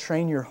will help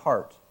train your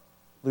heart.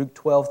 Luke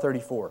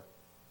 12:34.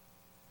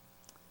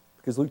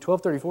 Because Luke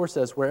 12:34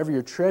 says, wherever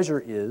your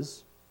treasure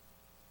is,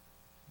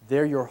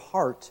 there your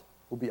heart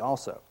will be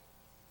also.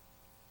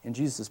 And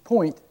Jesus'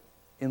 point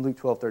in Luke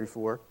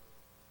 12:34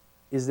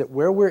 is that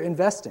where we're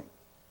investing,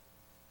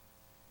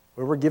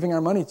 where we're giving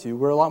our money to,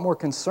 we're a lot more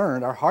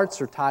concerned. Our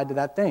hearts are tied to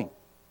that thing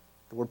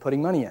that we're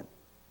putting money in.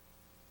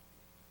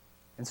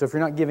 And so if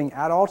you're not giving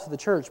at all to the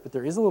church, but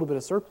there is a little bit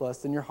of surplus,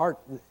 then your heart,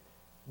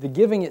 the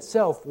giving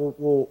itself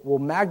will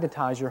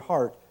magnetize your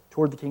heart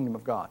toward the kingdom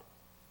of God.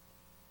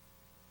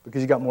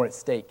 Because you got more at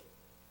stake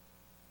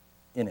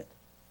in it.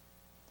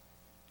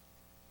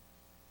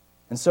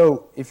 And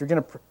so if you're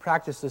going to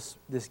practice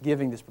this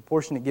giving, this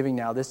proportionate giving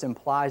now, this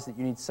implies that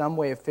you need some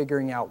way of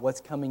figuring out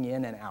what's coming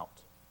in and out.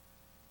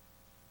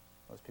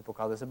 Most people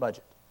call this a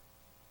budget.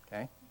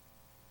 Okay? If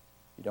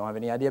you don't have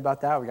any idea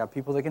about that, we got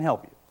people that can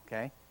help you.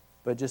 Okay?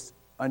 But just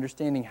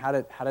understanding how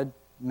to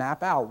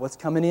map out what's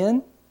coming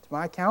in to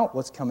my account,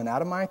 what's coming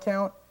out of my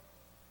account.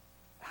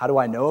 How do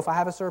I know if I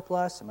have a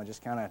surplus? Am I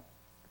just kind of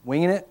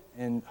winging it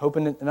and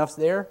hoping that enough's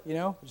there? You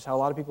know, just how a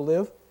lot of people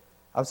live.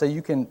 I would say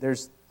you can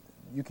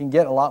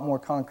get a lot more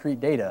concrete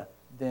data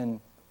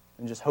than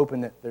just hoping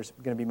that there's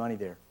going to be money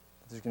there,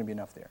 that there's going to be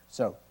enough there.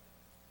 So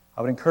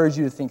I would encourage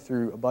you to think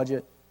through a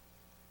budget.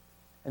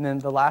 And then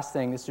the last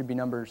thing, this should be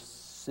number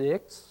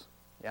 6.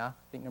 Yeah, I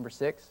think number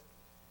 6.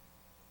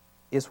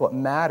 Is what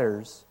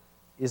matters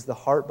is the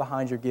heart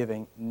behind your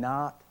giving,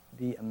 not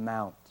the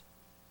amount.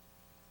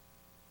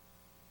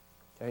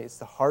 Okay, it's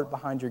the heart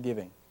behind your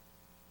giving.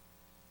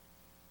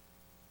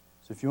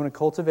 So if you want to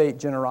cultivate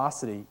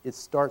generosity, it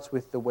starts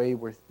with the way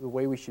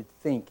we should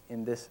think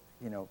in this,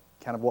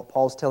 kind of what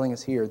Paul's telling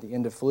us here at the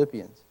end of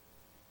Philippians.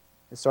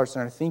 It starts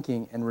in our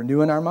thinking and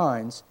renewing our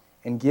minds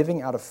and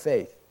giving out of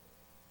faith,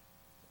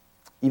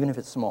 even if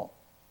it's small.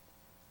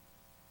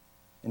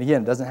 And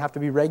again, it doesn't have to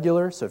be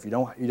regular. So if you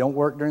don't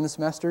work during the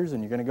semesters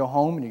and you're going to go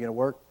home and you're going to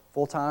work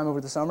full time over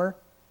the summer,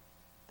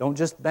 don't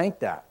just bank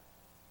that.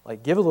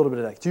 Like, give a little bit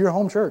of that to your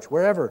home church,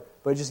 wherever,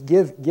 but just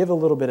give a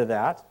little bit of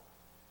that.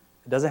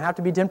 It doesn't have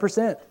to be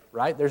 10%,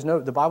 right?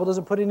 The Bible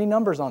doesn't put any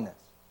numbers on this.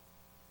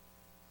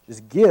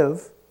 Just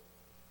give,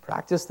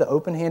 practice the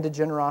open-handed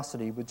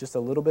generosity with just a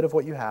little bit of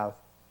what you have,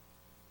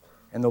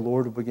 and the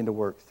Lord will begin to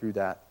work through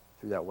that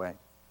way.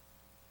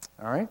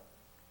 All right?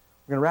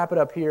 We're going to wrap it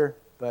up here,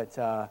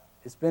 but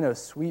it's been a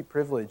sweet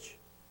privilege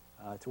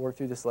to work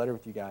through this letter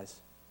with you guys.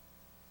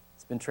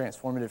 It's been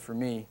transformative for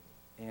me,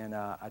 and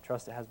I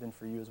trust it has been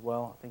for you as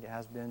well. I think it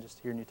has been just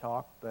hearing you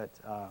talk, but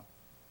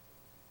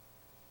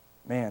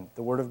man,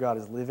 the Word of God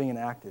is living and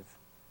active,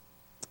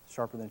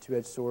 sharper than a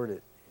two-edged sword,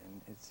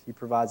 and He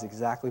provides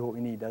exactly what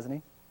we need, doesn't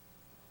He?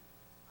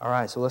 All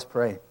right, so let's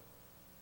pray.